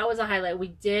 So that was a highlight. We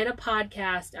did a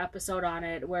podcast episode on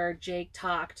it where Jake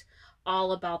talked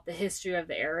all about the history of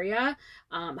the area.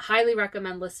 Highly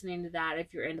recommend listening to that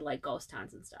if you're into ghost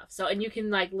towns and stuff. So, and you can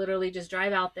literally just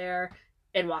drive out there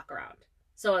and walk around.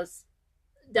 So it's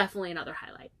definitely another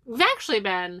highlight. We've actually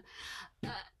been,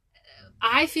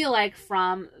 I feel like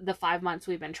from the 5 months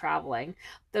we've been traveling,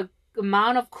 the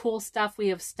amount of cool stuff we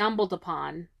have stumbled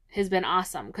upon has been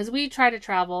awesome, because we try to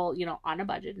travel, on a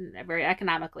budget and very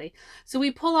economically. So we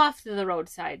pull off to the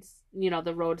roadsides,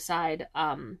 the roadside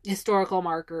historical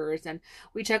markers, and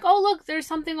we check, oh, look, there's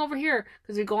something over here,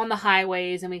 because we go on the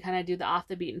highways and we kind of do the off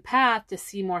the beaten path to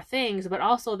see more things. But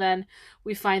also then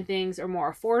we find things are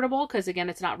more affordable, because again,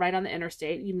 it's not right on the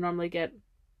interstate. You normally get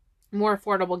more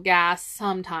affordable gas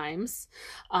sometimes,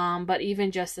 but even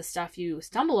just the stuff you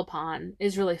stumble upon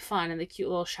is really fun, and the cute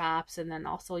little shops, and then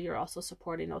also you're also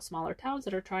supporting those smaller towns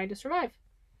that are trying to survive.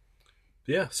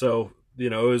 Yeah, so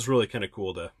it was really kind of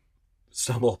cool to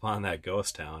stumble upon that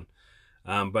ghost town,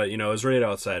 but it was right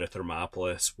outside of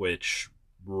Thermopolis, which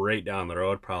right down the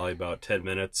road, probably about 10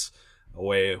 minutes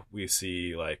away, we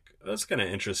see that's kind of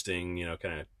interesting,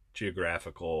 kind of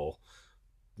geographical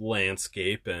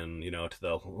landscape, and to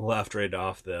the left, right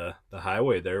off the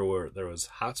highway there was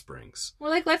hot springs. We're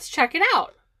like, let's check it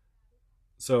out.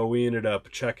 So we ended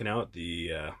up checking out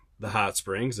the hot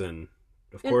springs, and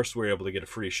of course we were able to get a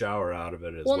free shower out of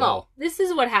it as well. No, this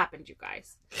is what happened, you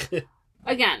guys.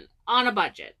 Again, on a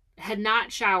budget, had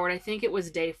not showered. I think it was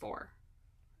day 4,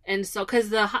 and so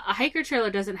because a hiker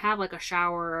trailer doesn't have like a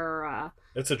shower or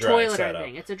it's a dry toilet setup. or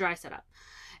anything. It's a dry setup.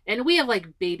 And we have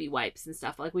like baby wipes and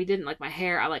stuff. Like we didn't like my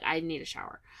hair. I need a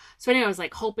shower. So anyway, I was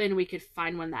like hoping we could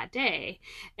find one that day.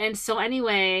 And so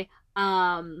anyway,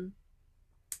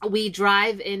 we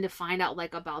drive in to find out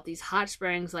like about these hot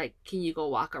springs. Like, can you go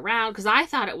walk around? Because I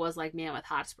thought it was like Mammoth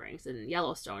Hot Springs in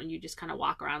Yellowstone. You just kind of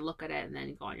walk around, look at it, and then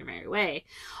you go on your merry way.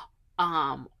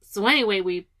 So anyway,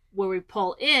 where we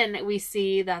pull in, we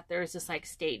see that there's this like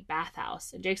state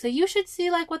bathhouse, and Jake's like, you should see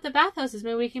like what the bathhouse is.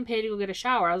 Maybe we can pay to go get a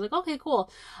shower. I was like, okay,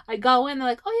 cool. I go in, they're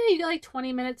like, oh yeah, you get like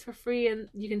 20 minutes for free, and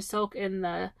you can soak in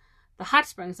the hot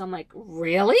springs. I'm like,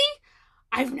 really?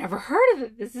 I've never heard of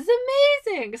it. This is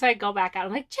amazing. So I go back out.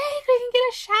 I'm like, Jake, we can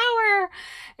get a shower.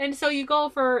 And so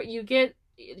you get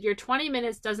your 20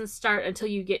 minutes doesn't start until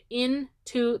you get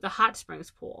into the hot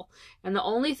springs pool. And the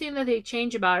only thing that they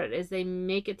change about it is they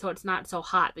make it so it's not so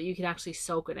hot that you can actually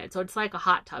soak in it. So it's like a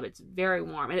hot tub. It's very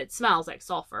warm, and it smells like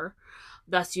sulfur.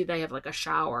 Thus, they have like a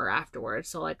shower afterwards.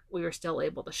 So like we were still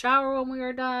able to shower when we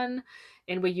were done,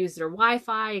 and we used their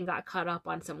Wi-Fi and got caught up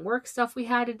on some work stuff we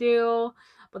had to do.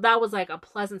 But that was like a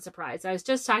pleasant surprise. I was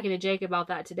just talking to Jake about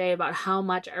that today, about how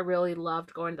much I really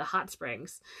loved going to the hot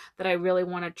springs, that I really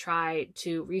want to try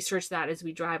to research that as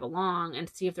we drive along and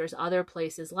see if there's other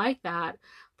places like that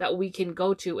we can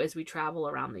go to as we travel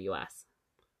around the U.S.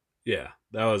 Yeah,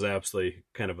 that was absolutely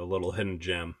kind of a little hidden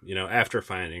gem, after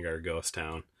finding our ghost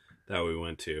town that we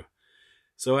went to.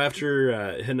 So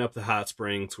after hitting up the hot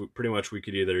springs, we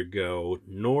could either go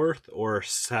north or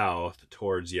south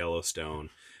towards Yellowstone.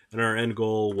 And our end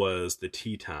goal was the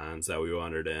Tetons that we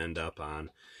wanted to end up on.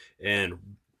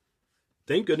 And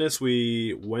thank goodness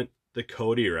we went the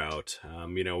Cody route.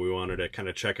 We wanted to kind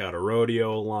of check out a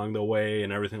rodeo along the way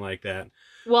and everything like that.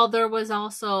 Well, there was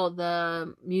also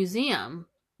the museum.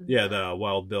 Yeah, the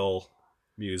Wild Bill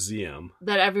Museum.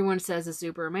 That everyone says is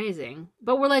super amazing.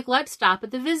 But we're like, let's stop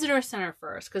at the visitor center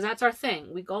first, because that's our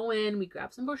thing. We go in, we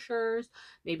grab some brochures.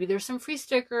 Maybe there's some free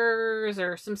stickers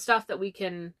or some stuff that we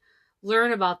can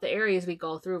learn about the areas we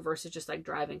go through versus just like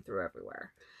driving through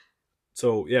everywhere.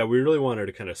 So yeah, we really wanted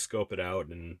to kind of scope it out,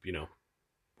 and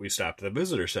we stopped at the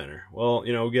visitor center. Well,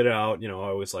 get out, I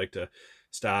always like to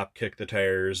stop, kick the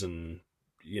tires, and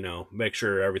make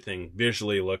sure everything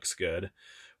visually looks good,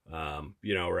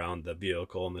 around the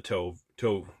vehicle and the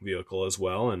tow vehicle as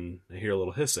well. And I hear a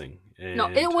little hissing. And no,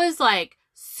 it was like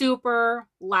super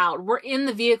loud. We're in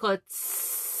the vehicle,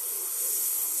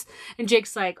 and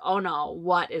Jake's like, oh no,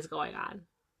 what is going on?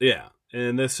 Yeah.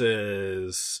 And this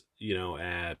is,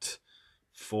 at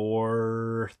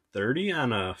 4:30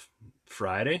 on a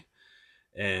Friday.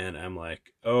 And I'm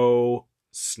like, oh,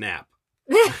 snap.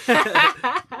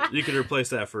 You could replace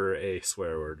that for a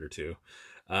swear word or two.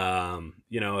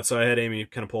 So I had Amy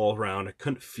kind of pull around. I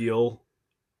couldn't feel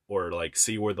or like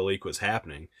see where the leak was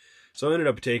happening. So I ended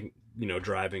up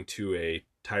driving to a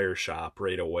tire shop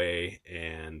right away,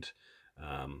 and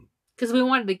because we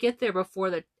wanted to get there before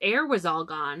the air was all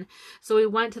gone. So we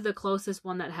went to the closest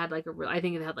one that had like I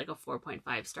think it had like a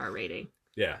 4.5 star rating.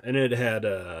 Yeah. And it had,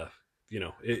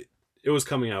 it was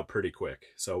coming out pretty quick.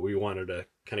 So we wanted to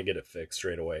kind of get it fixed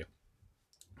right away.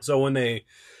 So when they,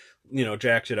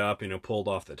 jacked it up, pulled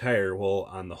off the tire, well,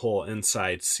 on the whole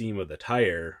inside seam of the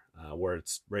tire, where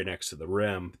it's right next to the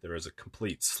rim, there was a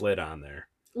complete slit on there.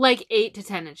 Like 8 to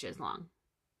 10 inches long.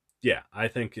 Yeah. I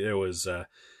think it was,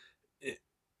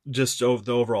 just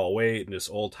the overall weight and just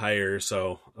old tires.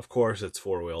 So of course it's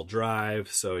 4-wheel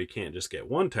drive, so you can't just get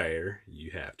one tire,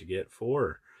 you have to get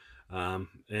four.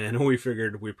 And we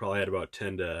figured we probably had about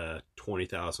 10 to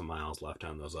 20,000 miles left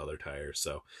on those other tires.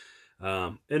 So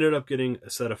ended up getting a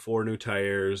set of 4 new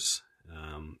tires.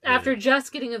 After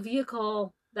just getting a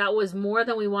vehicle that was more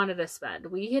than we wanted to spend.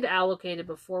 We had allocated,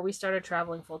 before we started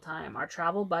traveling full time, our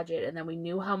travel budget, and then we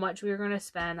knew how much we were going to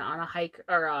spend on a hike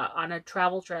or on a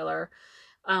travel trailer,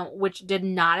 which did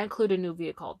not include a new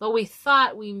vehicle, though we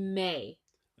thought we may.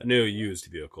 A new used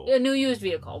vehicle. A new used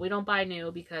vehicle. We don't buy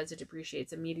new because it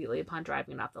depreciates immediately upon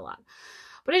driving it off the lot.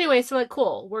 But anyway, so like,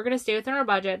 cool, we're going to stay within our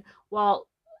budget. Well,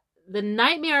 the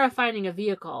nightmare of finding a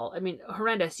vehicle, I mean,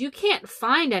 horrendous. You can't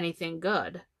find anything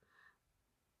good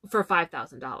for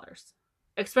 $5,000,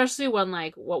 especially when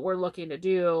like what we're looking to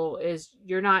do is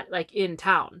you're not like in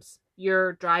towns,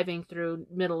 you're driving through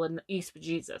middle and east of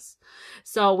Jesus.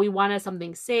 So we wanted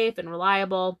something safe and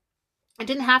reliable. It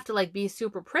didn't have to like be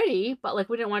super pretty, but like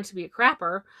we didn't want it to be a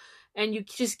crapper, and you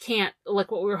just can't, like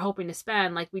what we were hoping to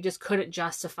spend, like we just couldn't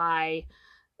justify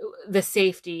the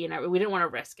safety and we didn't want to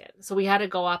risk it. So we had to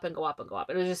go up and go up and go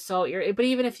up. It was just so but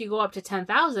even if you go up to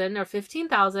 10,000 or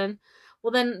 15,000,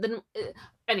 well, then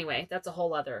anyway, that's a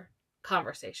whole other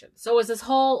conversation. So it was this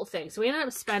whole thing. So we ended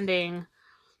up spending,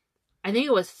 I think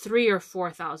it was 3,000 or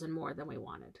 4,000 more than we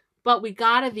wanted. But we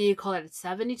got a vehicle that had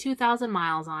 72,000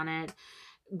 miles on it,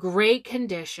 great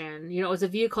condition. You know, it was a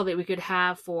vehicle that we could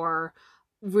have for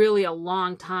really a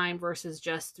long time versus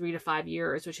just 3 to 5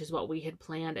 years, which is what we had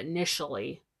planned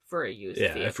initially for a used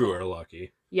vehicle. If we were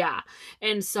lucky. Yeah.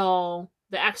 And so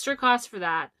the extra cost for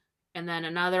that, and then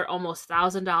another almost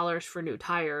 $1,000 for new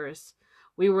tires,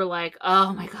 we were like,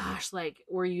 oh my gosh, like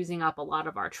we're using up a lot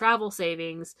of our travel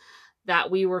savings,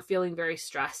 that we were feeling very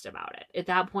stressed about it at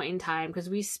that point in time, because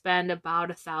we spend about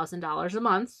 $1,000 a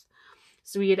month.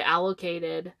 So we had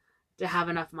allocated to have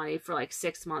enough money for like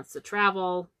 6 months to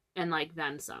travel, and like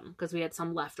then some, because we had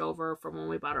some left over from when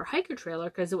we bought our hiker trailer,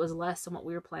 because it was less than what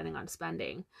we were planning on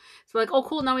spending. So we're like, oh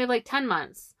cool, now we have like 10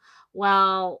 months.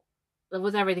 Well,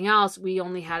 with everything else, we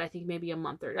only had, I think, maybe a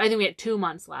month, or I think we had 2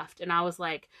 months left. And I was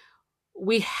like,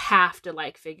 we have to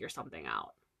like figure something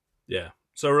out. Yeah.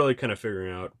 So really kind of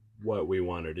figuring out what we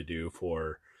wanted to do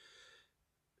for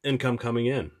income coming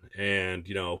in. And,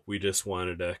 you know, we just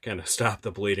wanted to kind of stop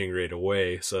the bleeding right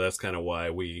away. So that's kind of why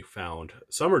we found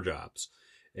summer jobs.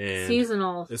 And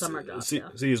seasonal summer jobs.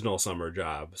 Seasonal summer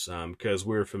jobs. Because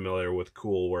we're familiar with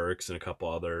Cool Works and a couple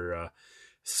other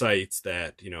sites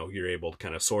that, you know, you're able to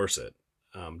kind of source it.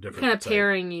 Different kind of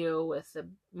pairing you with the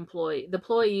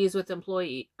employees with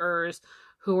employers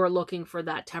who are looking for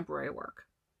that temporary work.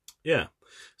 Yeah.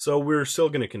 So we're still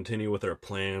going to continue with our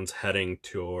plans heading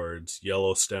towards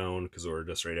Yellowstone, because we're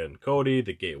just right in Cody,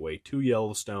 the gateway to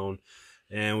Yellowstone.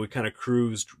 And we kind of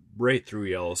cruised right through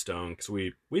Yellowstone because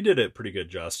we did it pretty good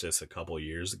justice a couple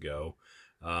years ago.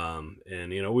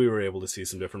 And, you know, we were able to see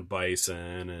some different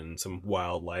bison and some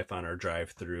wildlife on our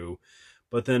drive through.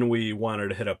 But then we wanted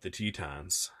to hit up the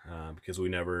Tetons because we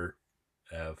never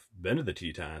have been to the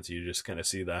Tetons. You just kind of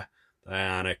see the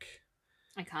iconic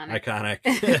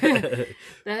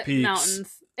the peaks,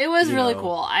 mountains. It was really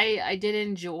cool. I did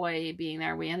enjoy being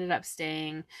there. We ended up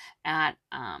staying at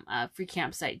a free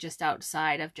campsite just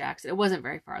outside of Jackson. It wasn't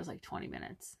very far. It was like 20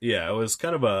 minutes. Yeah, it was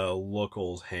kind of a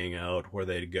locals hangout where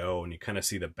they'd go and you kind of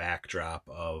see the backdrop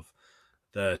of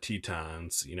the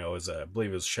Tetons. You know, I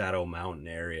believe it was Shadow Mountain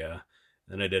area.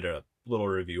 And I did a little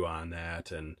review on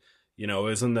that. And, you know,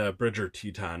 it was in the Bridger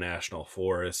Teton National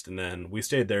Forest. And then we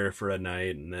stayed there for a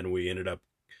night. And then we ended up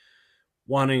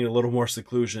wanting a little more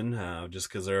seclusion just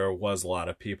because there was a lot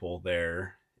of people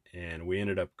there. And we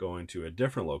ended up going to a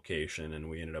different location. And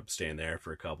we ended up staying there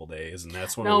for a couple days. And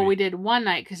that's when we did one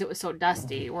night because it was so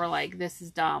dusty. We're like, this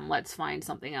is dumb. Let's find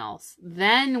something else.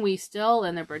 Then we still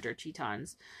in the Bridger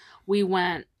Tetons. We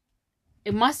went.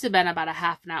 It must have been about a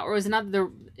half an hour. It was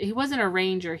he wasn't a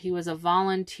ranger. He was a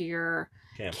volunteer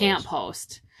camp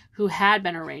host who had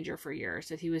been a ranger for years.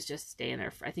 So he was just staying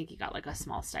there. I think he got like a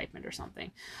small stipend or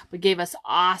something, but gave us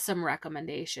awesome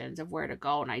recommendations of where to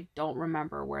go. And I don't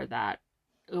remember where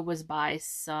it was by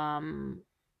some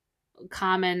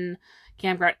common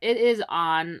campground. It is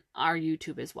on our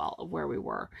YouTube as well of where we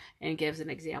were, and it gives an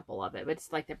example of it. But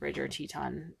it's like the Bridger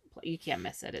Teton. You can't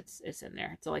miss it. It's in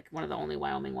there. It's like one of the only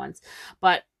Wyoming ones.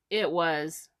 But it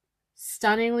was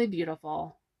stunningly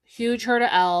beautiful. Huge herd of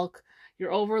elk.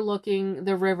 You're overlooking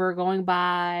the river going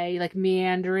by, like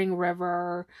meandering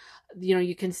river. You know,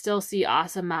 you can still see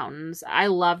awesome mountains. I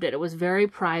loved it. It was very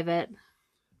private.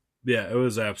 Yeah, it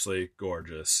was absolutely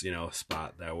gorgeous. You know, a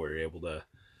spot that we're able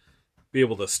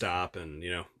to stop and,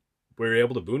 you know, we were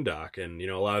able to boondock, and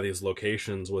a lot of these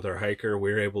locations with our hiker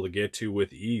we were able to get to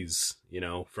with ease.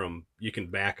 From you can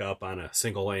back up on a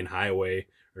single lane highway,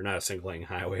 or not a single lane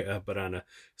highway, but on a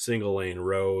single lane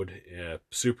road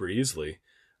super easily,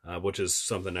 which is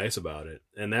something nice about it.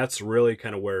 And that's really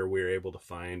kind of where we were able to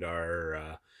find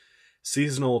our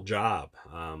seasonal job.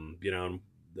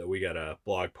 That we got a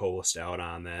blog post out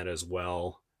on that as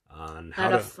well, on how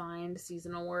to find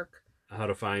seasonal work.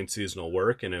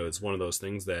 And it was one of those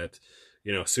things that,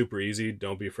 super easy.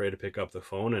 Don't be afraid to pick up the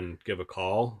phone and give a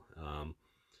call.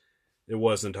 It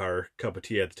wasn't our cup of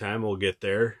tea at the time. We'll get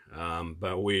there.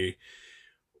 But we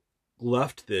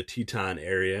left the Teton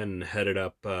area and headed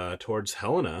up towards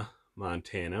Helena,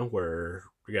 Montana, where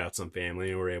we got some family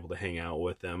and we were able to hang out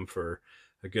with them for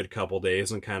a good couple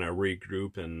days and kind of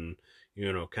regroup and,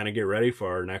 kind of get ready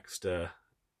for our next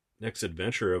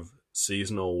adventure of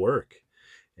seasonal work.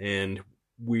 And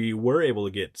we were able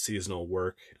to get seasonal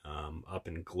work up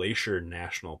in Glacier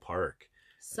National Park.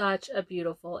 Such a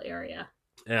beautiful area.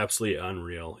 Absolutely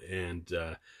unreal. And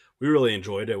we really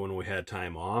enjoyed it when we had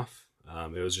time off.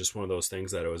 It was just one of those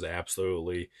things that it was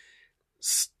absolutely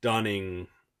stunning,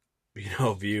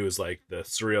 views, like the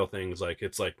surreal things, like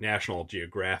it's like National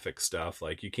Geographic stuff.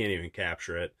 Like you can't even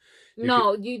capture it.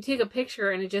 You take a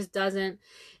picture and it just doesn't.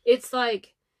 It's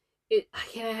like, I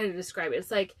can't know how to describe it.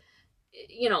 It's like,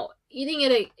 eating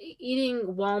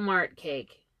Walmart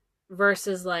cake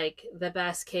versus like the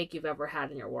best cake you've ever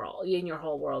had in your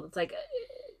whole world. It's like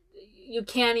you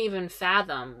can't even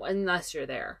fathom unless you're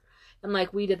there. And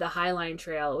like we did the Highline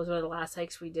Trail. It was one of the last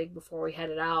hikes we did before we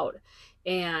headed out,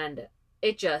 and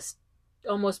it just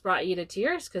almost brought you to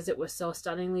tears because it was so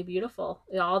stunningly beautiful.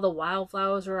 All the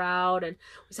wildflowers were out, and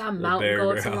we saw mountain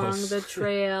goats along the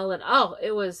trail, and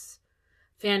it was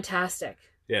fantastic.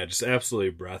 Yeah, just absolutely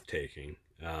breathtaking.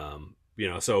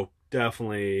 So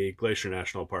definitely Glacier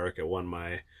National Park. It won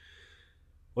my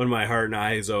heart and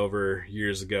eyes over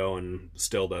years ago, and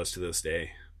still does to this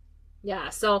day. Yeah,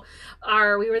 so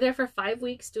we were there for 5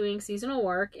 weeks doing seasonal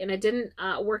work, and it didn't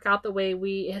work out the way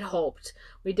we had hoped.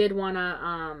 We did want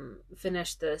to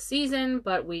finish the season,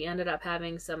 but we ended up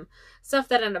having some stuff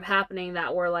that ended up happening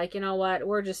that we're like, you know what,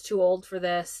 we're just too old for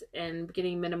this, and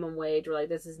getting minimum wage, we're like,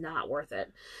 this is not worth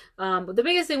it. But the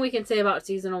biggest thing we can say about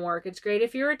seasonal work, it's great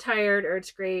if you're retired, or it's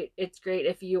great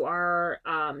if you are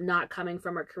not coming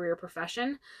from a career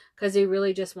profession, because they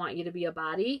really just want you to be a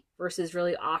body versus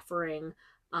really offering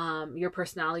your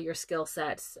personality, your skill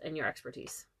sets, and your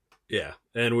expertise. Yeah,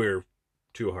 and we're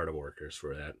too hard of workers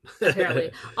for that.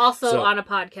 Apparently. Also on a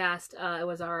podcast, it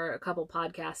was a couple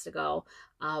podcasts ago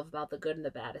about the good and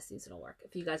the bad of seasonal work.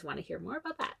 If you guys want to hear more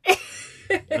about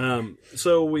that.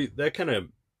 So that kind of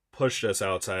pushed us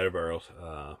outside of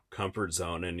our comfort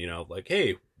zone, and like,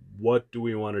 hey, what do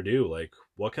we want to do? Like,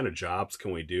 what kind of jobs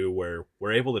can we do where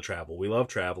we're able to travel? We love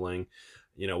traveling.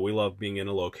 We love being in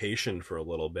a location for a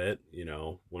little bit,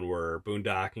 when we're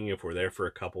boondocking, if we're there for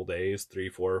a couple days, 3,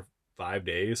 4, 5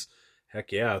 days,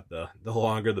 heck yeah, the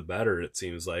longer the better. It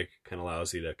seems like kind of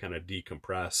allows you to kind of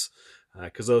decompress,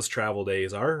 because those travel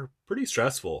days are pretty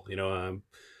stressful.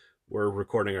 We're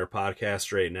recording our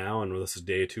podcast right now, and this is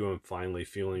day 2. I'm finally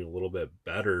feeling a little bit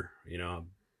better, I'm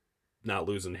not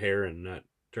losing hair and not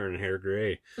turning hair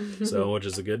gray. So, which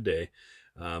is a good day.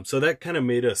 So that kind of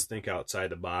made us think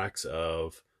outside the box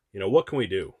of, what can we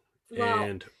do? Well,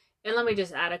 and let me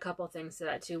just add a couple things to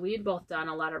that too. We had both done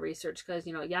a lot of research because,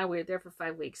 we were there for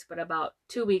 5 weeks, but about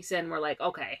 2 weeks in, we're like,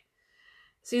 okay,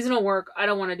 seasonal work, I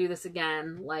don't want to do this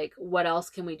again. Like, what else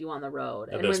can we do on the road?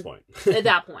 At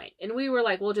that point. And we were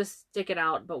like, we'll just stick it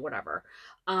out, but whatever.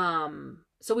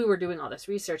 So we were doing all this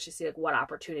research to see like what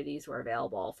opportunities were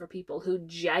available for people who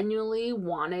genuinely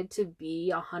wanted to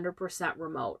be 100%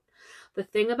 remote. The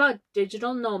thing about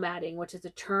digital nomading, which is a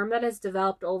term that has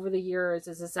developed over the years,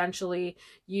 is essentially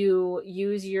you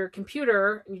use your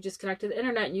computer and you just connect to the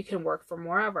internet and you can work from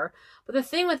wherever. But the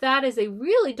thing with that is they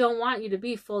really don't want you to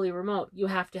be fully remote. You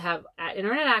have to have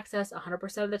internet access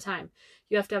 100% of the time.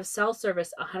 You have to have cell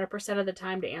service 100% of the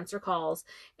time to answer calls.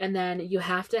 And then you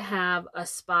have to have a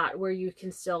spot where you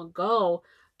can still go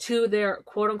to their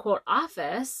quote unquote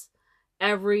office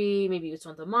maybe it's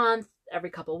once a month, every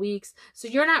couple weeks. So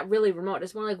you're not really remote.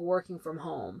 It's more like working from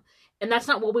home. And that's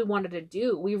not what we wanted to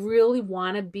do. We really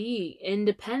want to be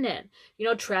independent,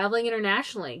 traveling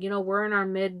internationally. We're in our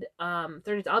mid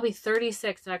 30s. I'll be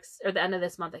 36 the end of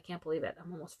this month. I can't believe it.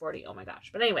 I'm almost 40. Oh my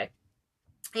gosh. But anyway,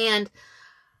 and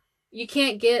you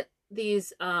can't get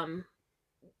these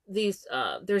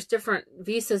there's different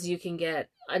visas you can get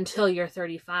until you're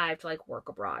 35 to like work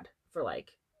abroad for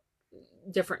like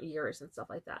different years and stuff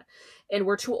like that. And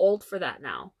we're too old for that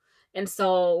now.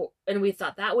 And we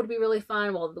thought that would be really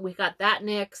fun. Well, we got that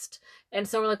nixed. And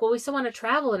so we're like, well, we still want to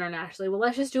travel internationally. Well,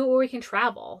 let's just do it where we can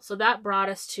travel. So that brought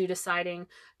us to deciding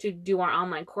to do our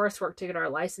online coursework to get our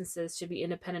licenses to be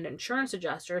independent insurance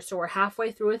adjusters. So we're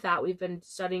halfway through with that. We've been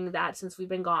studying that since we've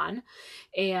been gone.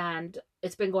 And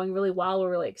it's been going really well. We're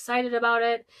really excited about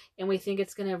it. And we think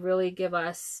it's going to really give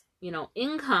us,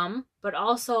 income, but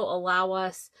also allow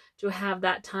us to have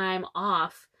that time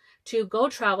off to go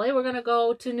travel. Hey, we're going to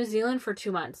go to New Zealand for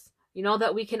 2 months.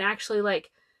 That we can actually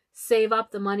save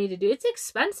up the money to do. It's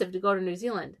expensive to go to New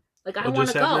Zealand. I want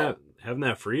to go. Having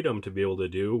that freedom to be able to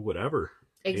do whatever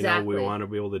exactly we want to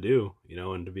be able to do,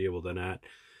 and to be able to not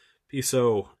be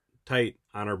so tight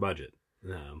on our budget.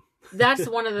 That's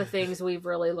one of the things we've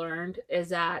really learned is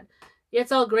that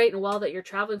it's all great and well that you're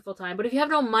traveling full time, but if you have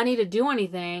no money to do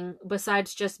anything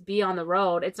besides just be on the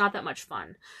road, it's not that much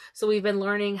fun. So we've been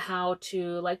learning how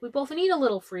to, we both need a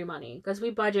little free money because we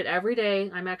budget every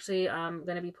day. I'm actually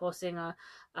going to be posting a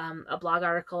blog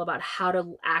article about how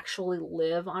to actually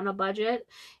live on a budget,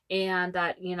 and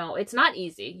that, it's not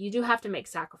easy. You do have to make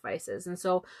sacrifices. And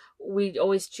so we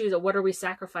always choose, what are we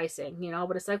sacrificing,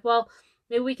 but it's well,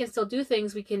 maybe we can still do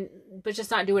things, but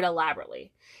just not do it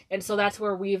elaborately. And so that's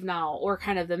where we're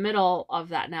kind of the middle of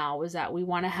that now, is that we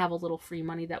want to have a little free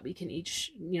money that we can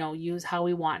each, use how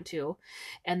we want to.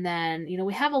 And then,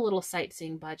 we have a little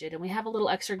sightseeing budget and we have a little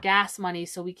extra gas money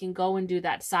so we can go and do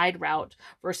that side route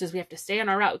versus we have to stay on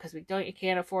our route because we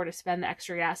can't afford to spend the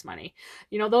extra gas money.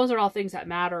 Those are all things that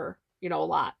matter, a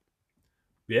lot.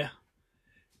 Yeah.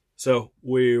 So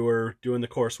we were doing the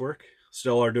coursework.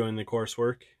 Still are doing the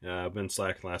coursework. I've been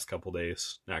slacking the last couple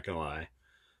days, not gonna lie.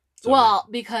 So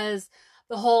because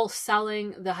the whole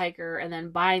selling the hiker and then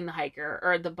buying the hiker,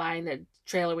 or buying the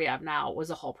trailer we have now, was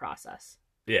a whole process.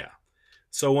 Yeah.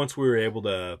 So once we were able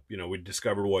to, we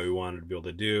discovered what we wanted to be able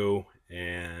to do,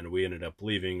 and we ended up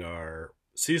leaving our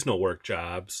seasonal work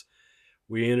jobs.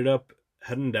 We ended up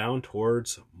heading down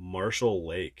towards Marshall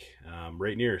Lake,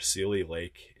 right near Seeley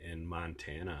Lake in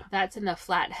Montana. That's in the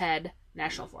Flathead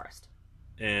National Forest.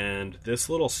 And this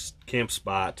little camp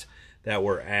spot that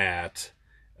we're at,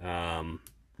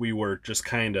 we were just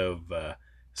kind of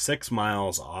 6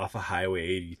 miles off of Highway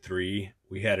 83.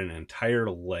 We had an entire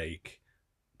lake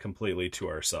completely to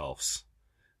ourselves.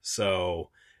 So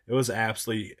it was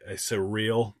absolutely a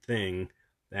surreal thing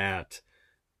that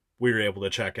we were able to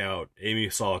check out. Amy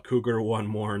saw a cougar one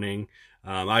morning.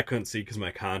 I couldn't see because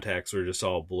my contacts were just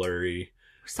all blurry.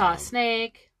 Saw a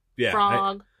snake,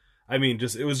 frog. I mean,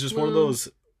 it was just one of those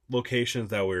locations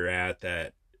that we were at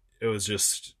that it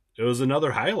was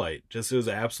another highlight. It was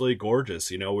absolutely gorgeous.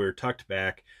 We were tucked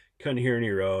back, couldn't hear any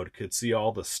road, could see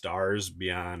all the stars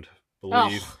beyond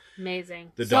belief. Oh,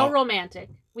 amazing. Romantic.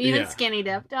 We even skinny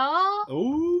dipped.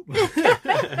 Oh.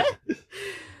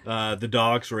 The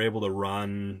dogs were able to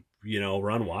run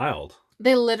wild.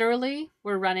 They literally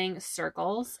were running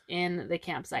circles in the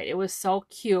campsite. It was so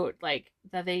cute,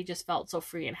 that they just felt so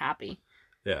free and happy.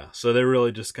 Yeah, so they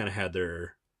really just kind of had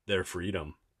their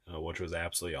freedom, which was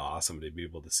absolutely awesome to be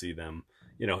able to see them,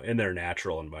 in their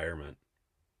natural environment.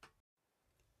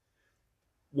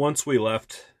 Once we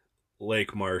left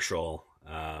Lake Marshall,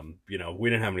 we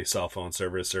didn't have any cell phone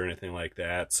service or anything like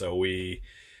that, so we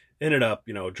ended up,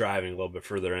 driving a little bit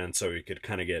further in so we could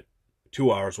kind of get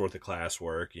 2 hours worth of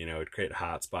classwork, create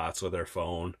hotspots with our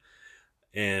phone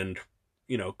and,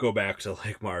 go back to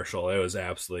Lake Marshall. It was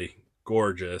absolutely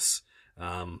gorgeous.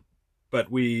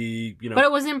 But but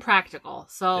it was impractical.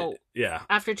 So yeah,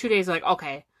 after 2 days,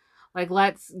 okay,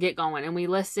 let's get going. And we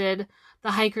listed the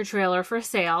hiker trailer for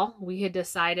sale. We had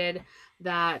decided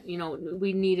that,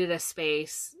 we needed a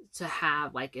space to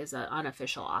have as an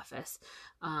unofficial office.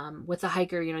 With the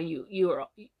hiker,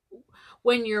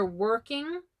 when you're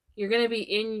working, you're going to be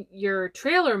in your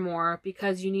trailer more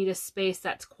because you need a space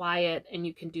that's quiet and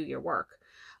you can do your work.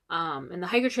 In the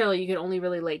hiker trailer, you can only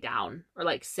really lay down or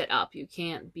sit up. You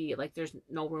can't be there's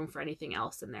no room for anything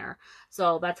else in there.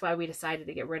 So that's why we decided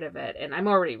to get rid of it. And I'm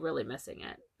already really missing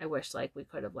it. I wish we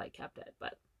could have kept it,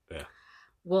 but yeah,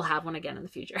 we'll have one again in the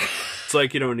future.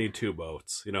 It's you don't need 2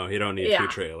 boats. You don't need 2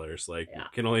 trailers. You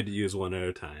can only use one at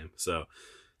a time. So at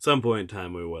some point in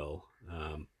time we will.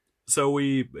 So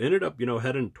we ended up,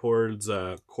 heading towards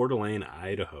Coeur d'Alene,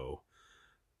 Idaho,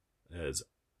 as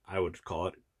I would call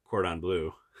it, Cordon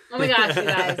Bleu. Oh my gosh, you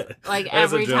guys.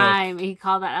 Every time he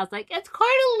called that, I was like, it's Coeur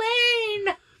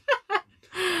d'Alene!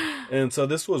 And so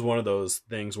this was one of those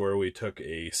things where we took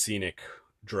a scenic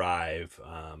drive,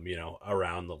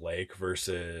 around the lake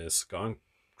versus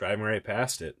driving right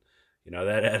past it.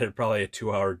 That added probably a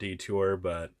 2-hour detour,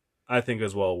 but I think it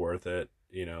was well worth it.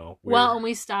 you know. And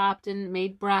we stopped and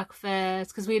made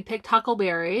breakfast because we had picked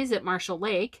huckleberries at Marshall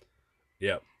Lake.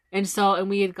 Yep. And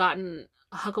we had gotten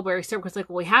huckleberry syrup because, like,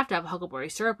 well, we have to have huckleberry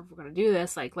syrup if we're going to do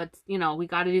this. Like, let's, you know, we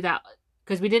got to do that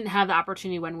because we didn't have the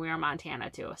opportunity when we were in Montana,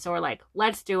 too. So we're like,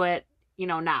 let's do it, you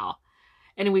know, now.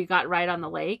 And we got right on the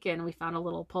lake and we found a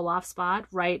little pull-off spot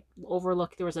right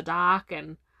overlooked. There was a dock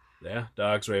and... Yeah,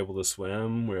 dogs were able to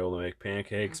swim. We were able to make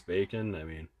pancakes, bacon. I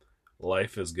mean,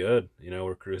 life is good. You know,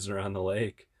 we're cruising around the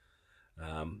lake.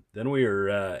 Then we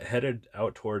were headed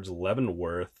out towards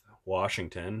Leavenworth,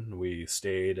 Washington. We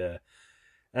stayed at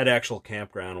actual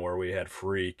campground where we had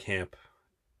free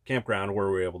campground where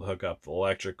we were able to hook up the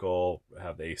electrical,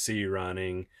 have the AC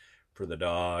running for the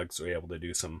dogs. We were able to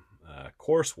do some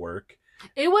coursework.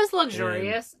 It was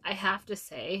luxurious, I have to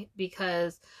say,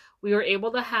 because we were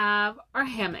able to have our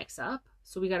hammocks up.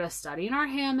 So we got to study in our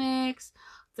hammocks.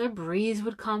 The breeze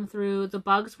would come through. The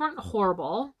bugs weren't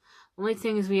horrible. The only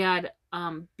thing is we had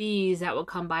bees that would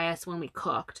come by us when we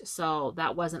cooked. So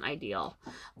that wasn't ideal.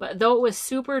 But though it was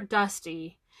super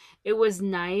dusty, it was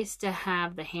nice to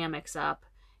have the hammocks up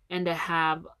and to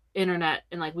have internet.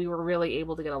 And like we were really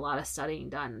able to get a lot of studying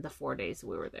done the 4 days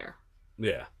we were there.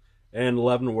 Yeah. And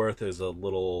Leavenworth is a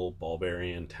little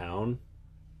Bulgarian town,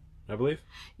 I believe.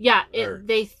 Yeah,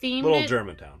 they themed little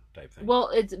Germantown type thing. Well,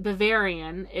 it's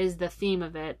Bavarian is the theme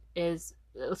of it.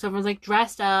 So everyone's like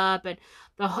dressed up, and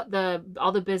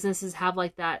all the businesses have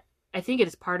like that. I think it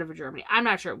is part of Germany. I'm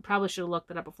not sure. We probably should have looked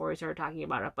it up before we started talking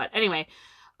about it. But anyway,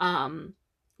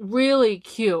 really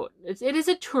cute. It is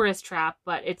a tourist trap,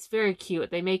 but it's very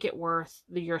cute. They make it worth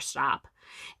your stop.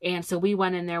 And so we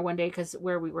went in there one day because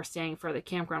where we were staying for the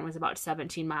campground was about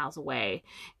 17 miles away.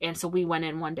 And so we went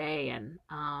in one day and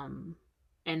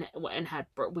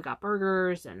we got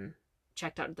burgers and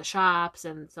checked out the shops,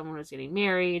 and someone was getting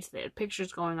married. So they had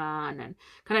pictures going on and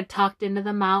kind of tucked into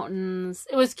the mountains.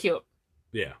 It was cute.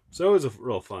 Yeah. So it was a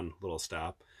real fun little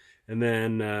stop. And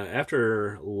then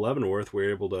after Leavenworth, we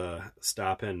were able to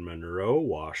stop in Monroe,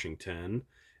 Washington,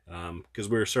 because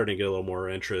we were starting to get a little more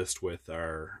interest with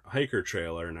our hiker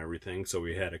trailer and everything. So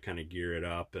we had to kind of gear it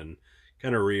up and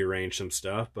kind of rearrange some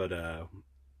stuff. But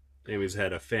Amy's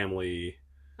had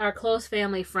our close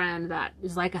family friend that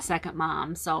is like a second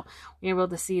mom. So we were able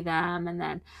to see them, and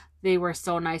then they were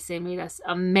so nice. They made us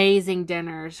amazing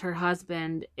dinners. Her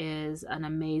husband is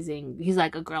he's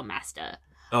like a grill master.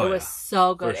 Oh, it was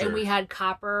so good. Sure. And we had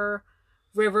Copper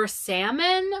River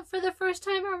salmon for the first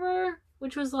time ever,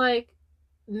 which was like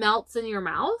melts in your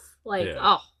mouth. Like,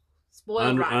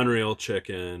 spoiled rotten. Unreal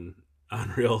chicken,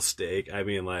 unreal steak. I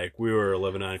mean, like, we were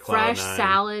living on cloud fresh nine.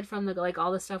 Salad from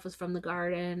all the stuff was from the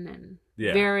garden, and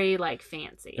very like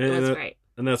fancy. It was great.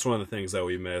 And that's one of the things that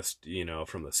we missed, you know,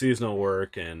 from the seasonal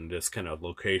work and just kind of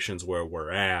locations where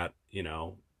we're at. You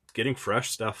know, getting fresh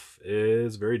stuff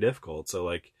is very difficult. So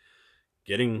like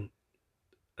getting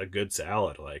a good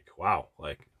salad, like, wow,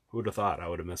 like who would have thought I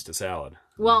would have missed a salad?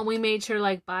 Well, we made sure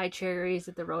like buy cherries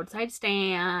at the roadside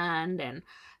stand, and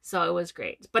so it was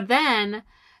great. But then,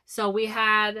 so we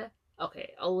had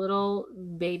a little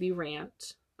baby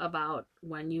rant about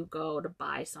when you go to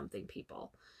buy something,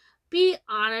 people. Be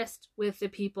honest with the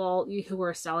people who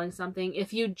are selling something.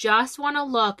 If you just want to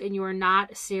look and you are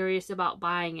not serious about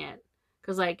buying it,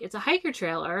 because like it's a hiker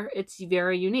trailer, it's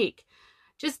very unique.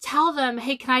 Just tell them,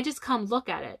 hey, can I just come look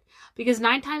at it? Because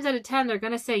 9 times out of 10, they're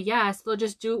going to say yes. They'll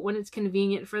just do it when it's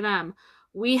convenient for them.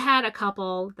 We had a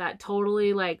couple that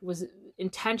totally like was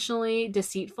intentionally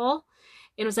deceitful.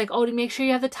 And it was like, oh, to make sure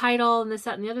you have the title and this,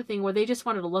 that, and the other thing, where they just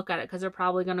wanted to look at it because they're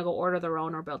probably going to go order their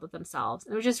own or build it themselves.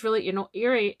 And it was just really,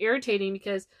 irritating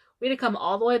because we had to come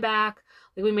all the way back.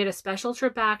 Like we made a special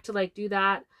trip back to like do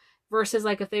that. Versus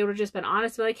like if they would have just been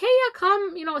honest, be like, hey, yeah,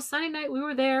 come, a Sunday night, we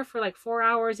were there for like 4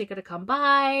 hours. You could have come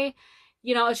by.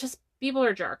 It's just people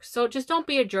are jerks. So just don't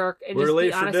be a jerk and just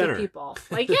be honest with people.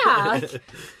 Like, yeah,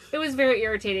 it was very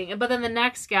irritating. But then the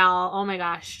next gal, oh my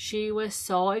gosh, she was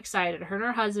so excited. Her and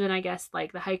her husband, I guess,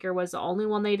 like the hiker was the only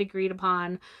one they'd agreed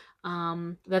upon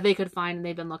that they could find, and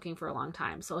they've been looking for a long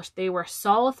time. So they were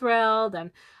so thrilled, and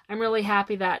I'm really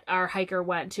happy that our hiker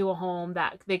went to a home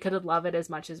that they could love it as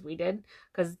much as we did,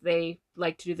 because they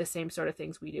like to do the same sort of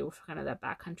things we do, kind of that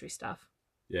backcountry stuff.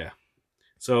 Yeah.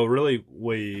 So really,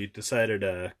 we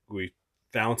decided we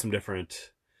found some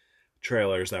different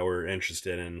trailers that we're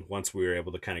interested in. Once we were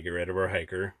able to kind of get rid of our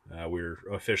hiker, we were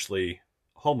officially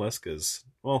homeless because,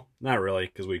 well, not really,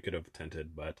 because we could have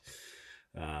tented, but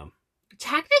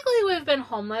technically we've been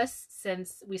homeless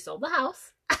since we sold the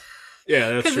house. Yeah,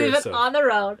 that's true. Because we've been on the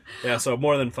road. Yeah, so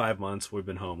more than 5 months we've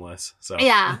been homeless. So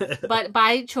yeah, but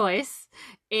by choice.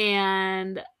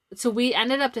 And so we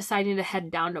ended up deciding to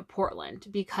head down to Portland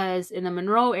because in the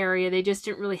Monroe area, they just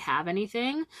didn't really have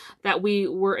anything that we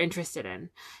were interested in.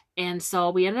 And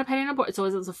so we ended up heading to Portland. So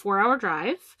it was a 4-hour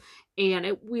drive.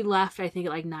 And we left, I think,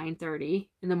 at like 9:30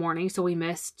 in the morning. So we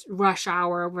missed rush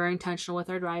hour. Very intentional with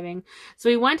our driving. So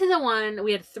we went to the one.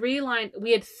 We had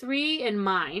three in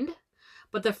mind.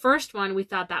 But the first one, we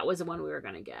thought that was the one we were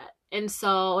going to get. And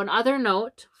so another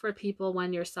note for people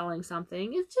when you're selling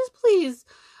something is just please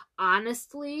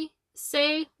honestly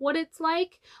say what it's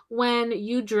like when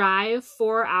you drive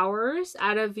 4 hours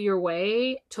out of your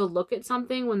way to look at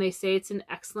something when they say it's in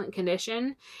excellent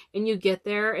condition and you get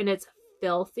there and it's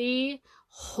filthy,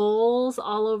 holes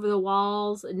all over the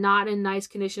walls, not in nice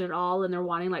condition at all, and they're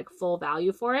wanting like full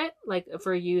value for it, like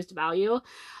for used value.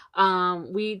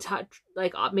 We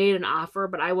made an offer,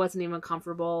 but I wasn't even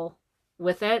comfortable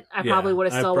with it. I probably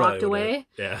would have still walked away.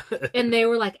 Yeah. And they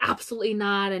were like, absolutely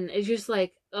not. And it's just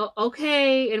like, oh,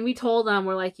 okay. And we told them,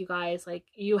 we're like, you guys, like,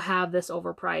 you have this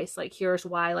overpriced. Like, here's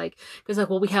why. Like, because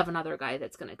like, well, we have another guy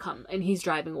that's going to come and he's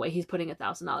driving away. He's putting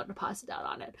 $1,000 deposit down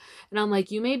on it. And I'm like,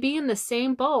 you may be in the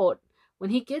same boat. When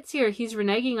he gets here, he's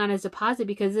reneging on his deposit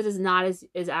because it is not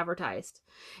as advertised.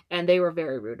 And they were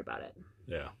very rude about it.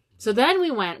 Yeah. So then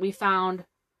we found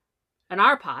an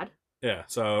R-Pod. Yeah.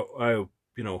 So I,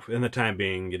 in the time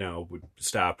being, we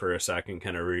stopped for a second,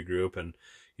 kind of regroup, and,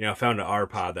 found an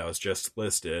R-Pod that was just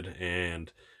listed.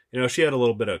 And, she had a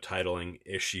little bit of titling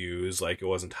issues. Like, it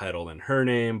wasn't titled in her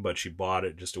name, but she bought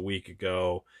it just a week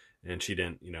ago, and she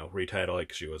didn't, retitle it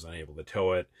because she was unable to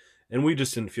tow it. And we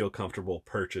just didn't feel comfortable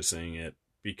purchasing it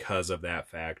because of that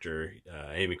factor.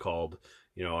 Amy called,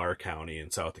 our county in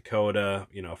South Dakota,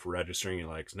 for registering it,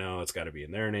 like, no, it's got to be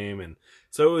in their name. And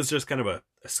so it was just kind of a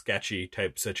sketchy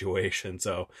type situation.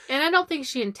 So, and I don't think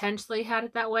she intentionally had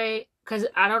it that way, because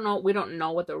I don't know, we don't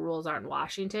know what the rules are in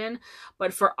Washington,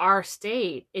 but for our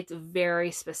state, it's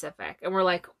very specific. And we're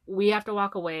like, we have to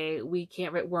walk away. We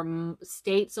can't, we're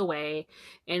states away.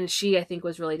 And she, I think,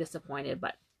 was really disappointed,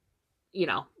 but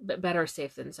better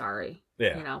safe than sorry.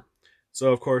 Yeah.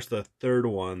 So, of course, the third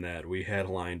one that we had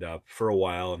lined up for a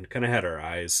while and kind of had our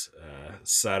eyes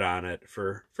set on it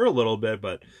for a little bit,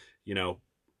 but,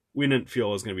 we didn't feel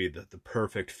it was going to be the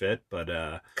perfect fit, but...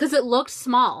 Because it looked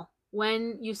small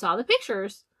when you saw the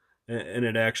pictures. And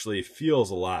it actually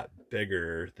feels a lot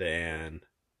bigger than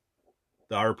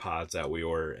the R-Pods that we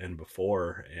were in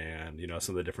before, and,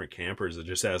 some of the different campers. It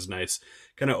just has nice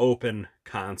kind of open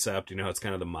concept. It's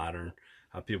kind of the modern,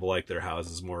 how people like their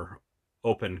houses more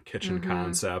open kitchen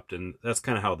concept, and that's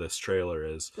kind of how this trailer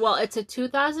is. Well, it's a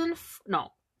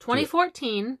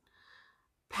 2014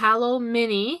 Palo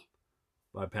Mini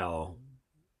by Palo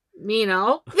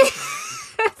Mino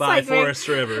by like Forest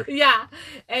River. Yeah,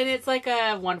 and it's like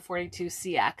a 142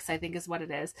 CX, I think is what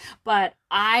it is. But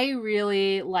I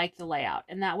really like the layout,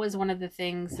 and that was one of the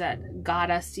things that got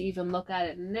us to even look at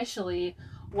it initially,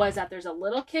 was that there's a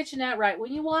little kitchenette right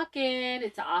when you walk in.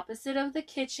 It's the opposite of the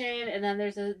kitchen, and then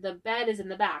the bed is in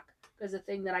the back. Because the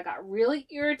thing that I got really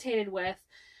irritated with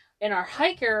in our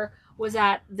hiker was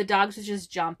that the dogs would just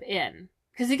jump in.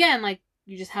 Because again, like,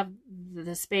 you just have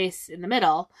the space in the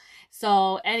middle.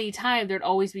 So anytime there'd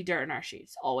always be dirt in our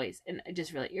sheets, always. And it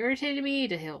just really irritated me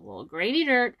to have a little grainy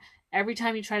dirt every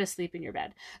time you try to sleep in your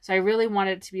bed. So I really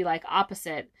wanted it to be like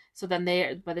opposite. So then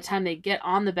by the time they get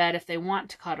on the bed, if they want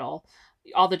to cuddle,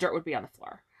 all the dirt would be on the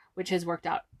floor, which has worked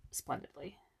out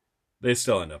splendidly. They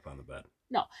still end up on the bed.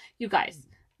 No, you guys,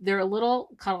 they're little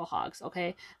cuddle hogs,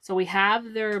 okay? So we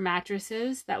have their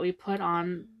mattresses that we put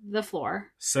on the floor.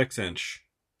 6-inch.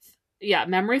 Yeah,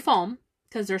 memory foam,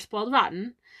 because they're spoiled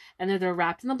rotten. And they're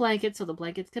wrapped in the blanket, so the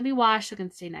blankets can be washed, so it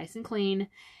can stay nice and clean.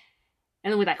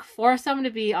 And then we force them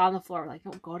to be on the floor. We're like,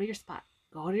 no, go to your spot.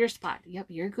 Go to your spot. Yep,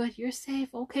 you're good. You're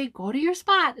safe. Okay, go to your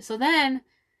spot. So then,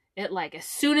 it as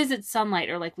soon as it's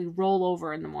sunlight, or we roll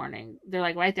over in the morning, they're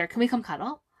right there. Can we come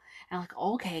cuddle? And I'm like,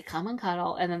 okay, come and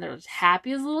cuddle. And then they're as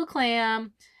happy as a little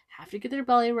clam. Have to get their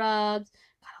belly rubs.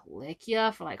 Gotta lick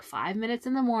you for 5 minutes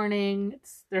in the morning.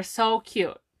 They're so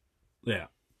cute. Yeah.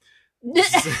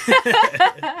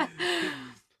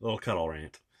 Little cuddle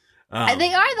rant.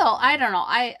 They are, though. I don't know.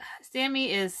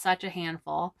 Sammy is such a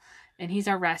handful, and he's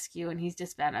our rescue, and he's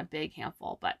just been a big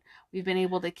handful. But we've been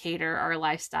able to cater our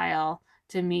lifestyle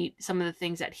to meet some of the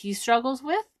things that he struggles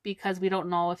with, because we don't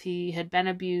know if he had been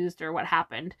abused or what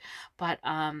happened. But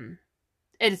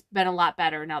it's been a lot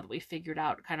better now that we figured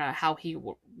out kind of how he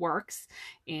works,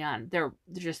 and they're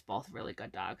just both really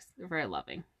good dogs. They're very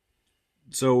loving.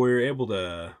 So we were able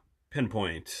to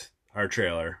pinpoint our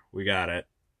trailer. We got it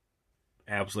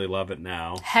absolutely love it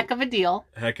now. Heck of a deal.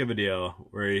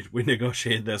 We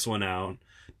negotiated this one out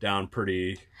down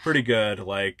pretty good.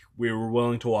 Like, we were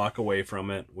willing to walk away from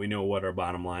it. We knew what our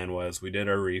bottom line was. We did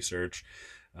our research.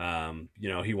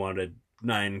 He wanted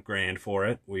 $9,000 for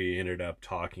it. We ended up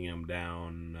talking him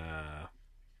down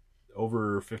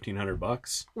over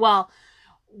 $1,500. Well,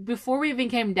 before we even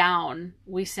came down,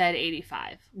 we said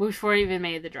 85. Before we even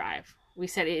made the drive, we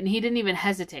said it, and he didn't even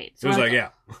hesitate. So he was like, yeah.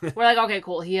 We're like, okay,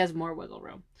 cool. He has more wiggle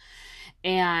room.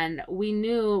 And we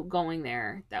knew going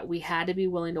there that we had to be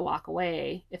willing to walk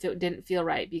away if it didn't feel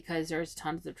right, because there's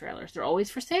tons of trailers. They're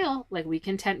always for sale. Like, we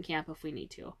can tent camp if we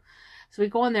need to. So we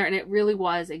go in there, and it really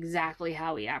was exactly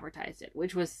how we advertised it,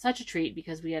 which was such a treat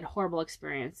because we had horrible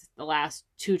experience the last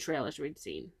 2 trailers we'd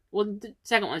seen. Well, the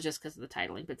second one was just because of the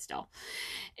titling, but still.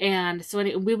 And so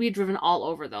we'd driven all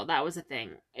over, though. That was the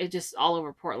thing. It just all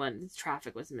over Portland. The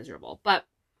traffic was miserable. But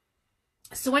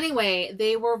so anyway,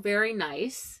 they were very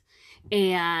nice.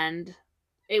 And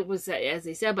it was, as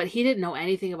they said, but he didn't know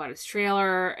anything about his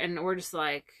trailer. And we're just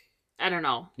like, I don't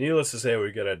know. Needless to say,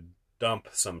 we got to dump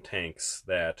some tanks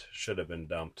that should have been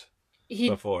dumped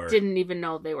before. He didn't even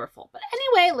know they were full. But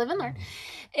anyway, live and learn.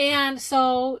 And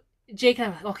so Jake and I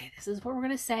were like, okay, this is what we're going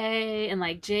to say. And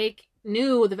like, Jake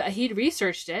knew he'd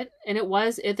researched it, and it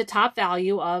was at the top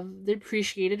value of the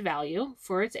appreciated value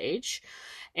for its age.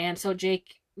 And so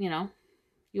Jake,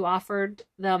 you offered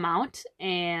the amount,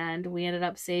 and we ended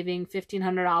up saving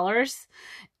 $1,500,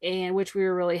 and which we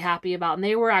were really happy about. And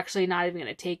they were actually not even going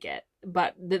to take it,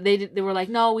 but they were like,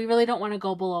 no, we really don't want to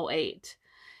go below 8.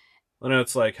 Well,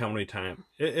 it's like, how many times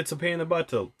it's a pain in the butt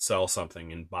to sell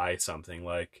something and buy something.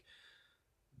 Like,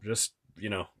 just,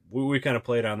 we kind of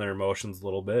played on their emotions a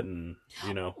little bit, and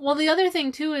Well, the other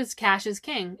thing too is cash is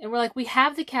king, and we're like, we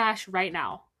have the cash right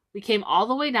now. We came all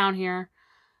the way down here.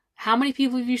 How many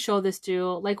people have you showed this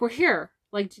to? Like, we're here.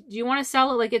 Like, do you want to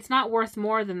sell it? Like, it's not worth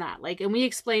more than that. Like, and we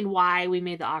explained why we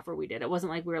made the offer we did. It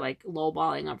wasn't like we were like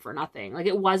lowballing them for nothing. Like,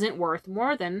 it wasn't worth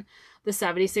more than the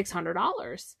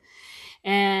 $7,600.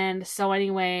 And so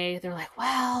anyway, they're like,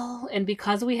 well, and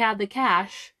because we had the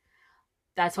cash,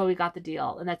 that's why we got the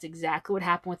deal. And that's exactly what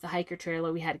happened with the hiker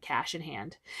trailer. We had cash in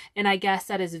hand. And I guess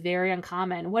that is very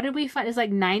uncommon. What did we find? It's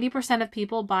like 90% of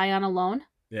people buy on a loan.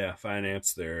 Yeah,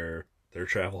 finance their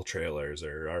travel trailers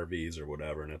or RVs or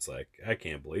whatever, and it's like, I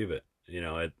can't believe it.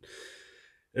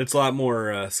 It's a lot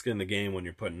more skin in the game when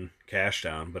you're putting cash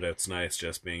down, but it's nice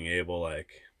just being able,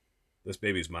 like, this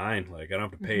baby's mine. Like, I don't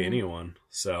have to pay anyone.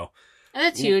 So, and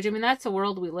that's huge. I mean, that's the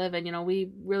world we live in. We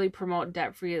really promote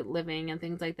debt-free living and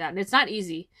things like that, and it's not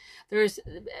easy. There's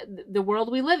the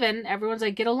world we live in. Everyone's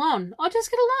like, get a loan. Oh,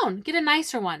 just get a loan. Get a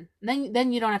nicer one.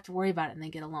 Then you don't have to worry about it, and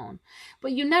then get a loan.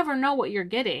 But you never know what you're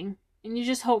getting. And you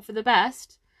just hope for the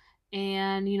best,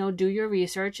 and, do your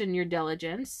research and your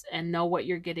diligence and know what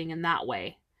you're getting in that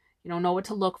way. Know what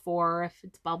to look for, if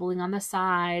it's bubbling on the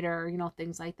side or,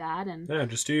 things like that. And yeah,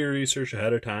 just do your research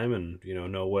ahead of time and,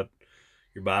 know what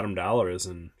your bottom dollar is,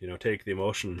 and, take the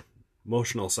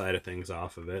emotional side of things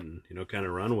off of it and, kind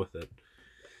of run with it.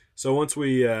 So once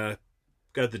we got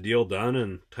the deal done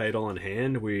and title in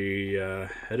hand, we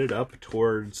headed up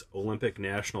towards Olympic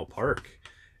National Park.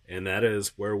 And that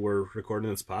is where we're recording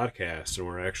this podcast. And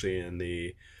we're actually in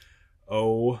the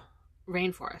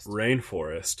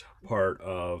rainforest part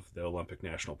of the Olympic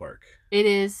National Park. It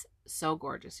is so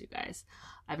gorgeous, you guys.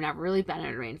 I've never really been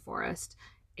in a rainforest,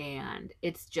 and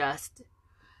it's just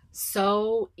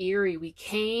so eerie. We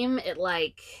came at it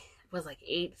was like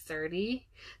 8:30,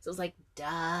 so it was like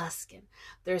dusk, and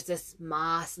there's this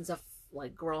moss and stuff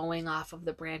like growing off of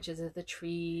the branches of the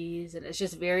trees, and it's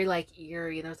just very like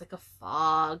eerie, and there was like a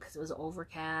fog because it was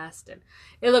overcast, and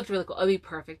it looked really cool. It'd be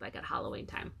perfect like at Halloween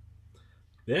time.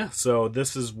 Yeah, so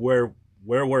this is where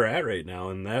we're at right now,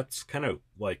 and that's kind of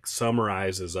like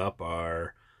summarizes up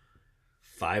our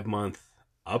 5-month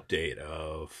update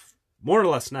of, more or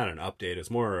less, not an update,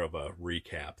 it's more of a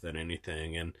recap than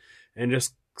anything, and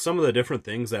just some of the different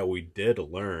things that we did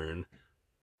learn.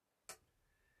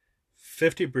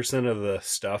 50% of the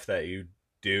stuff that you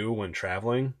do when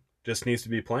traveling just needs to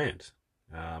be planned.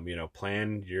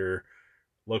 Plan your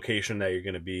location that you're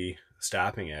going to be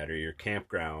stopping at, or your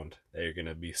campground that you're going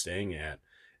to be staying at.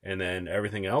 And then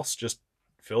everything else, just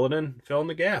fill in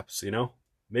the gaps,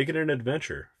 make it an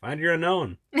adventure. Find your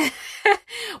unknown.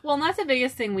 Well, and that's the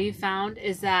biggest thing we've found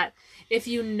is that if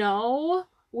you know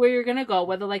where you're going to go,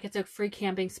 whether like it's a free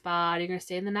camping spot, you're going to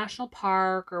stay in the national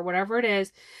park or whatever it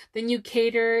is, then you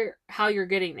cater how you're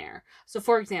getting there. So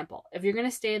for example, if you're going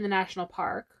to stay in the national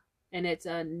park and it's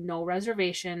a no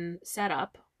reservation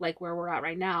setup, like where we're at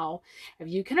right now, if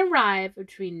you can arrive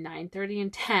between 9:30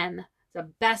 and 10, It's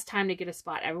the best time to get a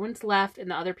spot. Everyone's left and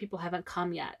the other people haven't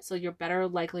come yet. So you're better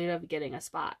likely of getting a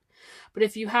spot. But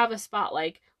if you have a spot,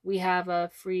 like we have a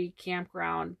free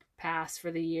campground pass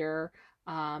for the year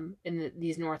in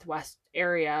these Northwest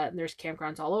area, and there's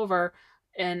campgrounds all over,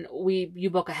 and you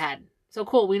book ahead. So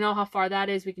cool, we know how far that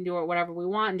is. We can do whatever we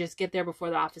want and just get there before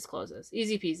the office closes.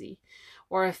 Easy peasy.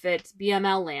 Or if it's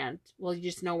BML land, well, you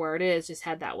just know where it is. Just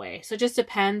head that way. So it just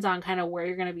depends on kind of where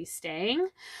you're going to be staying.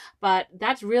 But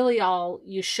that's really all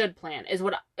you should plan, is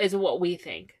what we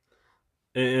think.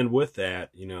 And with that,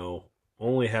 you know,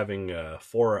 only having a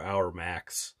 4-hour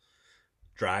max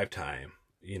drive time,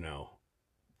 you know,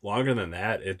 longer than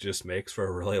that, it just makes for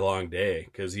a really long day,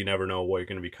 because you never know what you're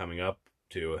going to be coming up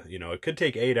to. You know, it could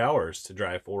take 8 hours to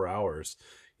drive 4 hours.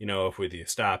 You know, if we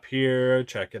stop here,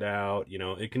 check it out, you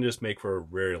know, it can just make for a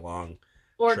very long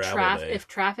day. If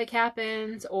traffic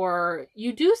happens, or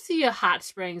you do see a hot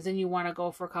springs and you want to go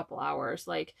for a couple hours,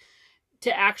 like,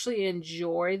 to actually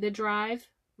enjoy the drive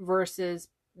versus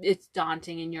it's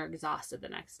daunting and you're exhausted the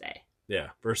next day. Yeah,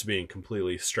 versus being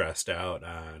completely stressed out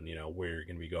on, you know, where you're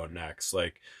going to be going next.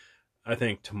 Like, I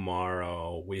think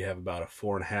tomorrow we have about a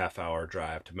 4.5-hour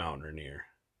drive to Mount Rainier.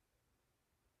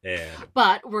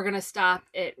 But we're going to stop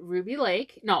at Ruby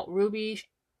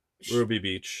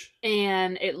Beach.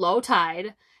 And at low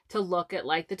tide to look at,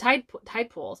 like, the tide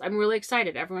pools. I'm really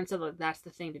excited. Everyone said that that's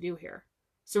the thing to do here.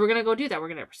 So we're going to go do that. We're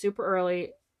going to super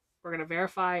early. We're going to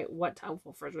verify what time.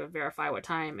 Well, first we're going to verify what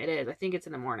time it is. I think it's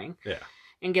in the morning. Yeah.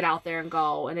 And get out there and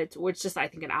go. And it's just, I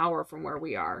think, an hour from where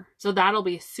we are. So that'll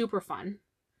be super fun.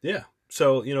 Yeah.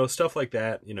 So, you know, stuff like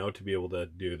that, you know, to be able to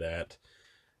do that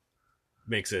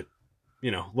makes it, you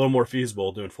know, a little more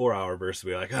feasible doing 4-hour versus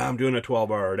be like, I'm doing a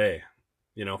 12-hour day.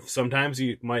 You know, sometimes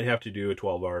you might have to do a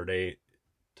 12-hour day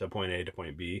to point A to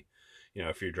point B, you know,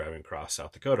 if you're driving across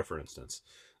South Dakota, for instance.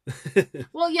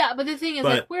 Well, yeah, but the thing is,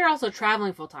 like, we're also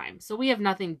traveling full time, so we have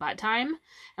nothing but time,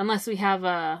 unless we have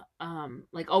a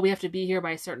like, oh, we have to be here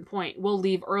by a certain point. We'll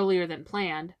leave earlier than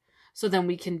planned, so then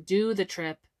we can do the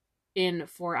trip in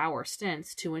 4-hour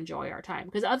stints to enjoy our time.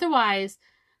 Because otherwise,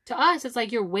 to us, it's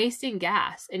like you're wasting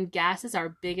gas, and gas is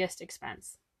our biggest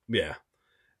expense. Yeah,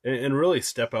 and really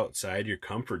step outside your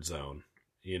comfort zone,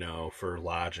 you know, for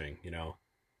lodging. You know,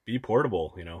 be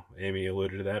portable. You know, Amy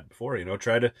alluded to that before. You know,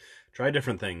 try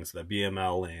different things, the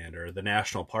BML land or the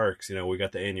national parks. You know, we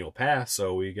got the annual pass,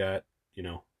 so we got, you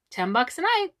know, $10 a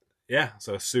night. Yeah,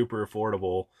 so super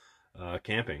affordable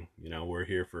camping. You know, we're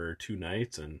here for 2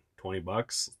 nights and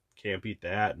 $20. Can't beat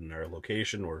that. And our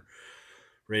location, we're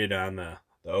right on the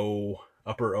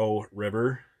Upper O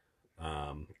River.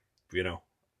 You know,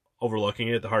 overlooking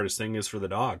it. The hardest thing is for the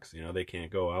dogs. You know, they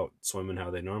can't go out swimming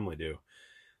how they normally do.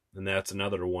 And that's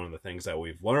another one of the things that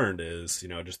we've learned is, you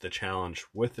know, just the challenge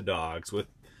with the dogs, with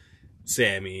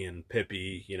Sammy and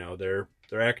Pippi. You know, they're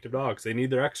active dogs. They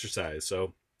need their exercise.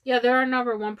 So yeah, they're our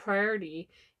number one priority.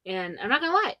 And I'm not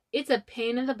gonna lie, it's a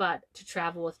pain in the butt to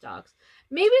travel with dogs.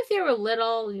 Maybe if they were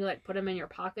little, you like put them in your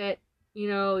pocket, you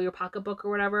know, your pocketbook or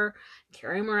whatever,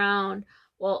 carry them around.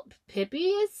 Well, Pippi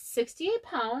is 68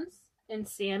 pounds and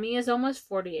Sammy is almost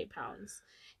 48 pounds.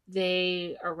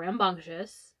 They are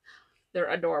rambunctious. They're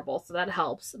adorable, so that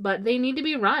helps. But they need to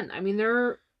be run. I mean,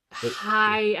 they're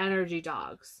high energy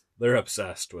dogs. They're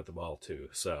obsessed with the ball too,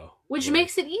 so. Which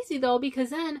makes it easy though,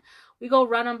 because then we go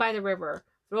run them by the river,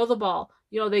 throw the ball.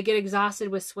 You know, they get exhausted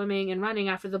with swimming and running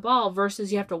after the ball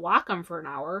versus you have to walk them for an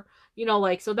hour. You know,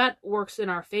 like, so that works in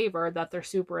our favor that they're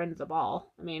super into the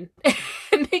ball. I mean,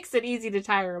 it makes it easy to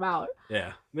tire them out.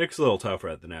 Yeah, makes it a little tougher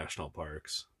at the national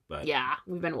parks. But yeah,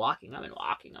 we've been walking them and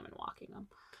walking them and walking them.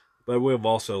 But we've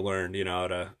also learned, you know,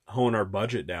 to hone our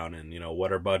budget down and, you know,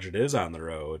 what our budget is on the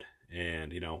road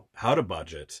and, you know, how to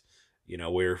budget. You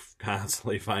know, we're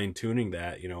constantly fine-tuning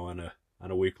that, you know, on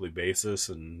a weekly basis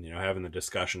and, you know, having the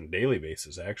discussion daily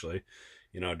basis, actually,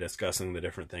 you know, discussing the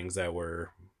different things that we're,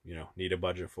 you know, need a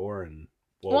budget for and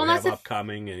what we have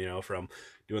upcoming and, you know, from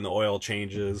doing the oil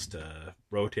changes to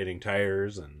rotating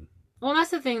tires and. Well,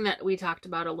 that's the thing that we talked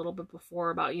about a little bit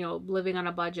before about, you know, living on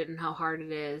a budget and how hard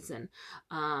it is. And,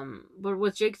 but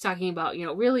what Jake's talking about, you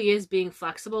know, really is being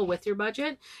flexible with your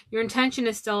budget. Your intention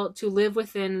is still to live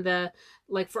within the,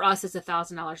 like for us, it's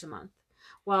 $1,000 a month.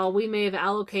 Well, we may have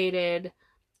allocated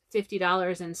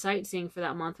 $50 in sightseeing for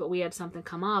that month, but we had something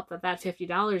come up that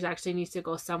 $50 actually needs to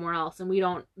go somewhere else. And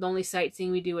the only sightseeing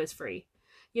we do is free,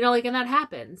 you know, like, and that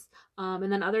happens.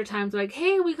 And then other times like,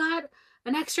 hey, we got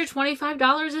an extra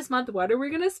 $25 this month. What are we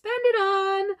going to spend it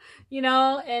on? You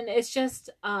know, and it's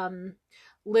just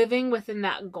living within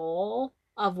that goal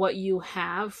of what you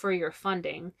have for your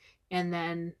funding and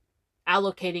then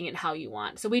allocating it how you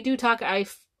want. So we do talk, I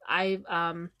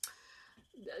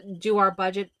do our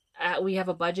budget. We have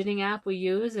a budgeting app we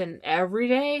use, and every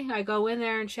day I go in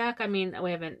there and check. I mean, we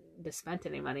haven't spent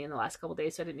any money in the last couple of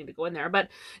days, so I didn't need to go in there. But,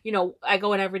 I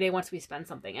go in every day once we spend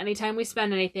something. Anytime we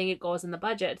spend anything, it goes in the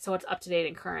budget, so it's up to date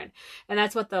and current. And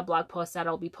that's what the blog post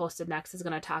that'll be posted next is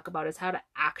going to talk about, is how to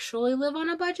actually live on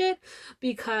a budget,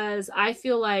 because I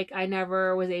feel like I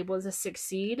never was able to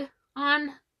succeed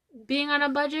on being on a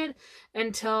budget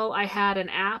until I had an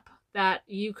app that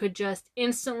you could just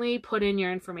instantly put in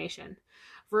your information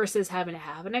versus having to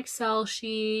have an Excel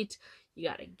sheet. You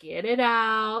got to get it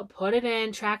out, put it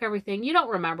in, track everything. You don't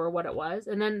remember what it was.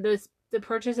 And then the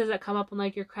purchases that come up on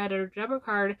like your credit or debit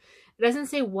card, it doesn't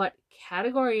say what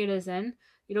category it is in.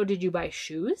 Did you buy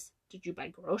shoes? Did you buy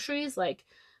groceries? Like,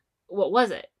 what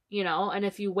was it? And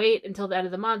if you wait until the end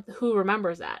of the month, who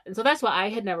remembers that? And so that's why I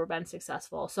had never been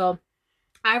successful. So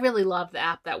I really love the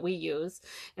app that we use,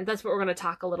 and that's what we're going to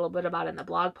talk a little bit about in the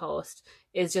blog post,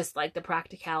 is just like the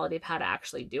practicality of how to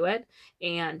actually do it.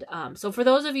 And so for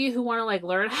those of you who want to like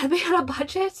learn how to be on a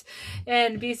budget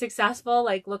and be successful,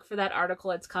 like look for that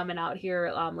article. It's coming out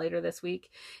here later this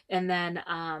week. And then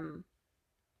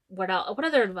what else? What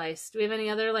other advice? Do we have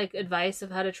any other like advice of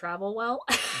how to travel well?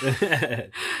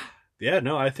 Yeah,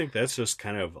 no, I think that's just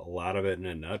kind of a lot of it in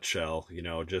a nutshell,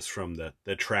 just from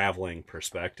the traveling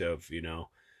perspective,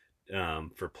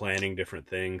 for planning different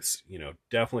things,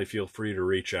 definitely feel free to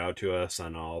reach out to us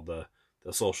on all the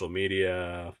social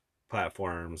media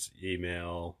platforms,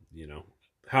 email,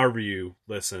 however you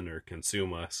listen or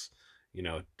consume us,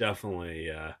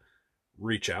 definitely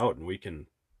reach out, and we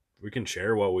can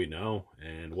share what we know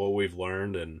and what we've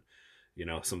learned, and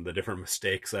some of the different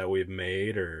mistakes that we've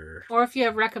made, or if you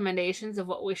have recommendations of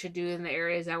what we should do in the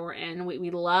areas that we're in. We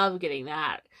love getting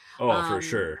that. Oh, for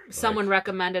sure. Someone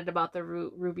recommended about the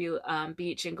Ruby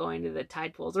Beach and going to the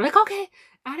tide pools. We're like, okay,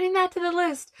 adding that to the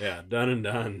list. Yeah, done and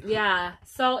done. Yeah,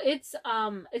 so it's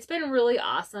been really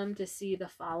awesome to see the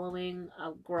following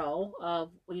grow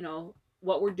of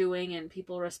what we're doing and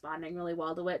people responding really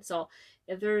well to it. So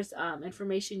if there's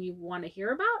information you want to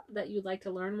hear about, that you'd like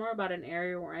to learn more about an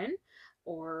area we're in,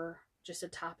 or just a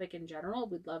topic in general,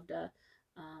 we'd love to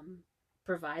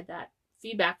provide that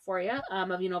feedback for you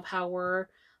of how we're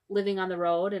living on the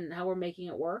road and how we're making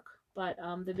it work. But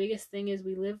the biggest thing is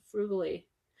we live frugally.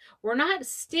 We're not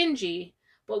stingy,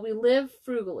 but we live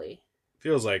frugally.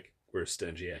 Feels like we're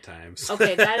stingy at times.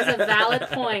 Okay, that is a valid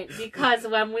point, because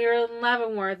when we were in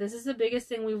Leavenworth, this is the biggest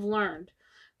thing we've learned.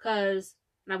 Because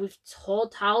now we've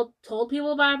told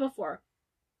people about it before.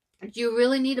 Do you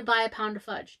really need to buy a pound of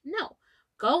fudge? No.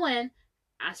 Go in,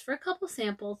 ask for a couple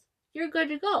samples, you're good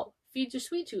to go. Feed your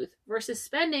sweet tooth, versus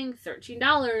spending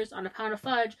 $13 on a pound of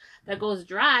fudge that goes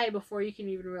dry before you can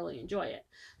even really enjoy it.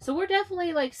 So we're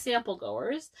definitely like sample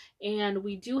goers, and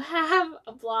we do have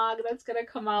a blog that's going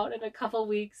to come out in a couple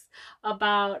weeks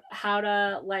about how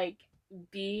to like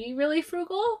be really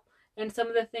frugal and some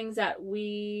of the things that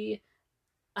we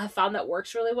have found that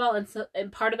works really well.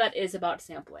 And part of that is about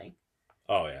sampling.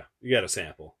 Oh yeah, you got to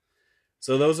sample.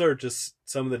 So those are just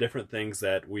some of the different things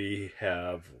that we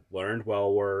have learned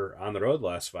while we're on the road the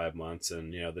last 5 months,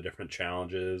 and, the different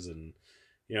challenges and,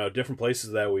 different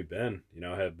places that we've been,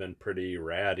 have been pretty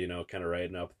rad. Kind of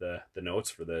writing up the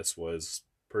notes for this was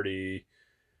pretty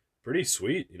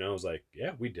sweet. It was like,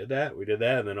 yeah, we did that.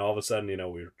 And then all of a sudden,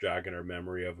 we were jogging our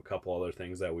memory of a couple other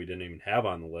things that we didn't even have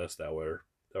on the list that were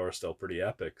still pretty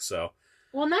epic. So,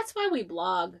 well, and that's why we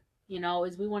blog,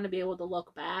 is we want to be able to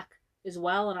look back as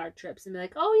well on our trips and be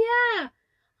like, oh yeah,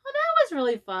 well, that was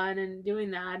really fun, and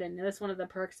doing that. And that's one of the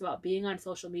perks about being on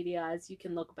social media, is you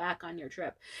can look back on your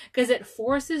trip, because it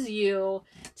forces you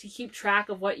to keep track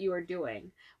of what you were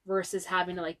doing versus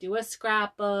having to like do a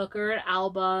scrapbook or an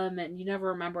album and you never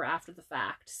remember after the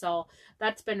fact. So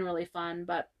that's been really fun.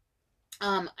 But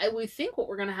we think what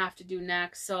we're going to have to do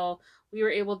next, so we were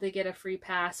able to get a free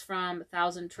pass from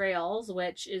 1,000 Trails,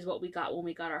 which is what we got when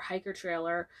we got our hiker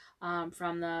trailer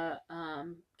from the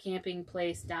camping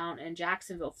place down in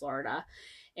Jacksonville, Florida.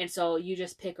 And so you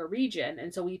just pick a region.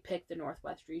 And so we picked the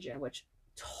Northwest region, which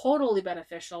totally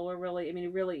beneficial. It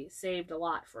really saved a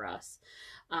lot for us.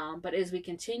 But as we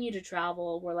continue to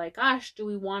travel, we're like, gosh, do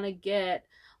we want to get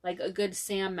like a good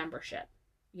SAM membership?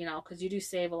 Because you do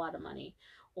save a lot of money.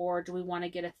 Or do we want to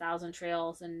get 1,000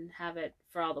 Trails and have it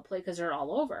for all the places, because they're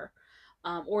all over?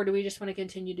 Or do we just want to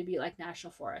continue to be like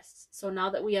national forests? So now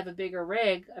that we have a bigger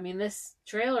rig, this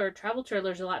travel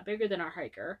trailer is a lot bigger than our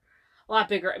hiker. A lot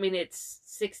bigger. It's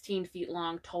 16 feet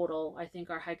long total. I think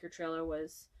our hiker trailer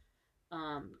was,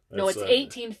 it's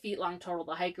 18 feet long total.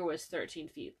 The hiker was 13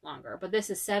 feet longer. But this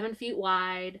is 7 feet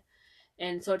wide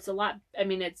And so it's a lot, I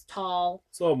mean, it's tall.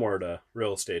 It's a little more to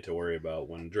real estate to worry about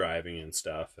when driving and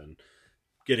stuff and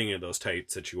getting in those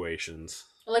tight situations.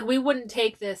 Like, we wouldn't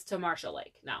take this to Marshall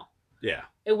Lake, no. Yeah.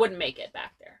 It wouldn't make it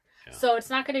back there. Yeah. So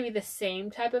it's not going to be the same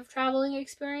type of traveling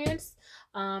experience.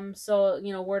 So,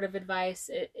 word of advice,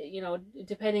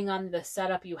 depending on the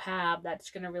setup you have,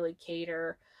 that's going to really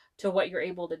cater to what you're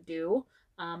able to do.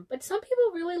 But some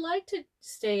people really like to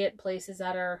stay at places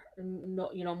that are,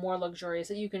 more luxurious,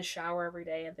 that you can shower every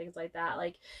day and things like that.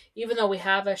 Like, even though we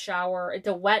have a shower, it's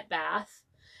a wet bath.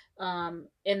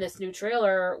 In this new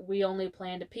trailer, we only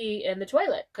plan to pee in the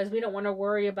toilet because we don't want to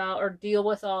worry about or deal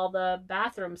with all the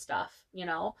bathroom stuff,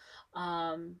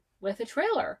 with a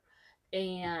trailer.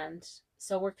 And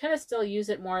so we're kind of still use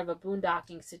it more of a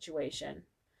boondocking situation.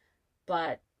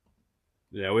 But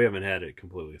yeah, we haven't had it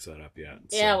completely set up yet.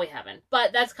 So. Yeah, we haven't.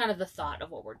 But that's kind of the thought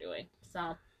of what we're doing.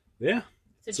 So yeah,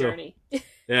 it's a journey.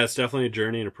 Yeah, it's definitely a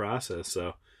journey and a process.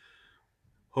 So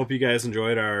hope you guys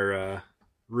enjoyed our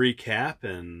recap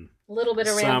and a little bit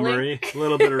of summary, a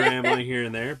little bit of rambling here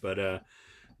and there. But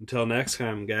until next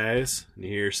time, guys, and you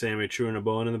hear Sammy chewing a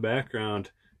bone in the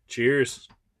background. Cheers.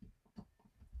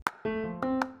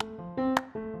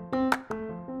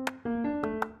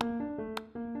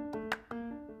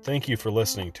 Thank you for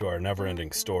listening to our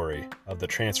never-ending story of the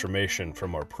transformation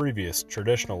from our previous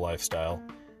traditional lifestyle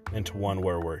into one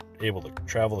where we're able to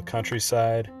travel the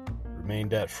countryside, remain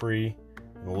debt-free,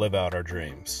 and live out our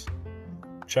dreams.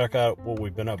 Check out what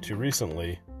we've been up to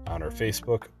recently on our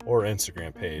Facebook or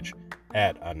Instagram page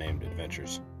 @Unnamed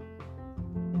Adventures.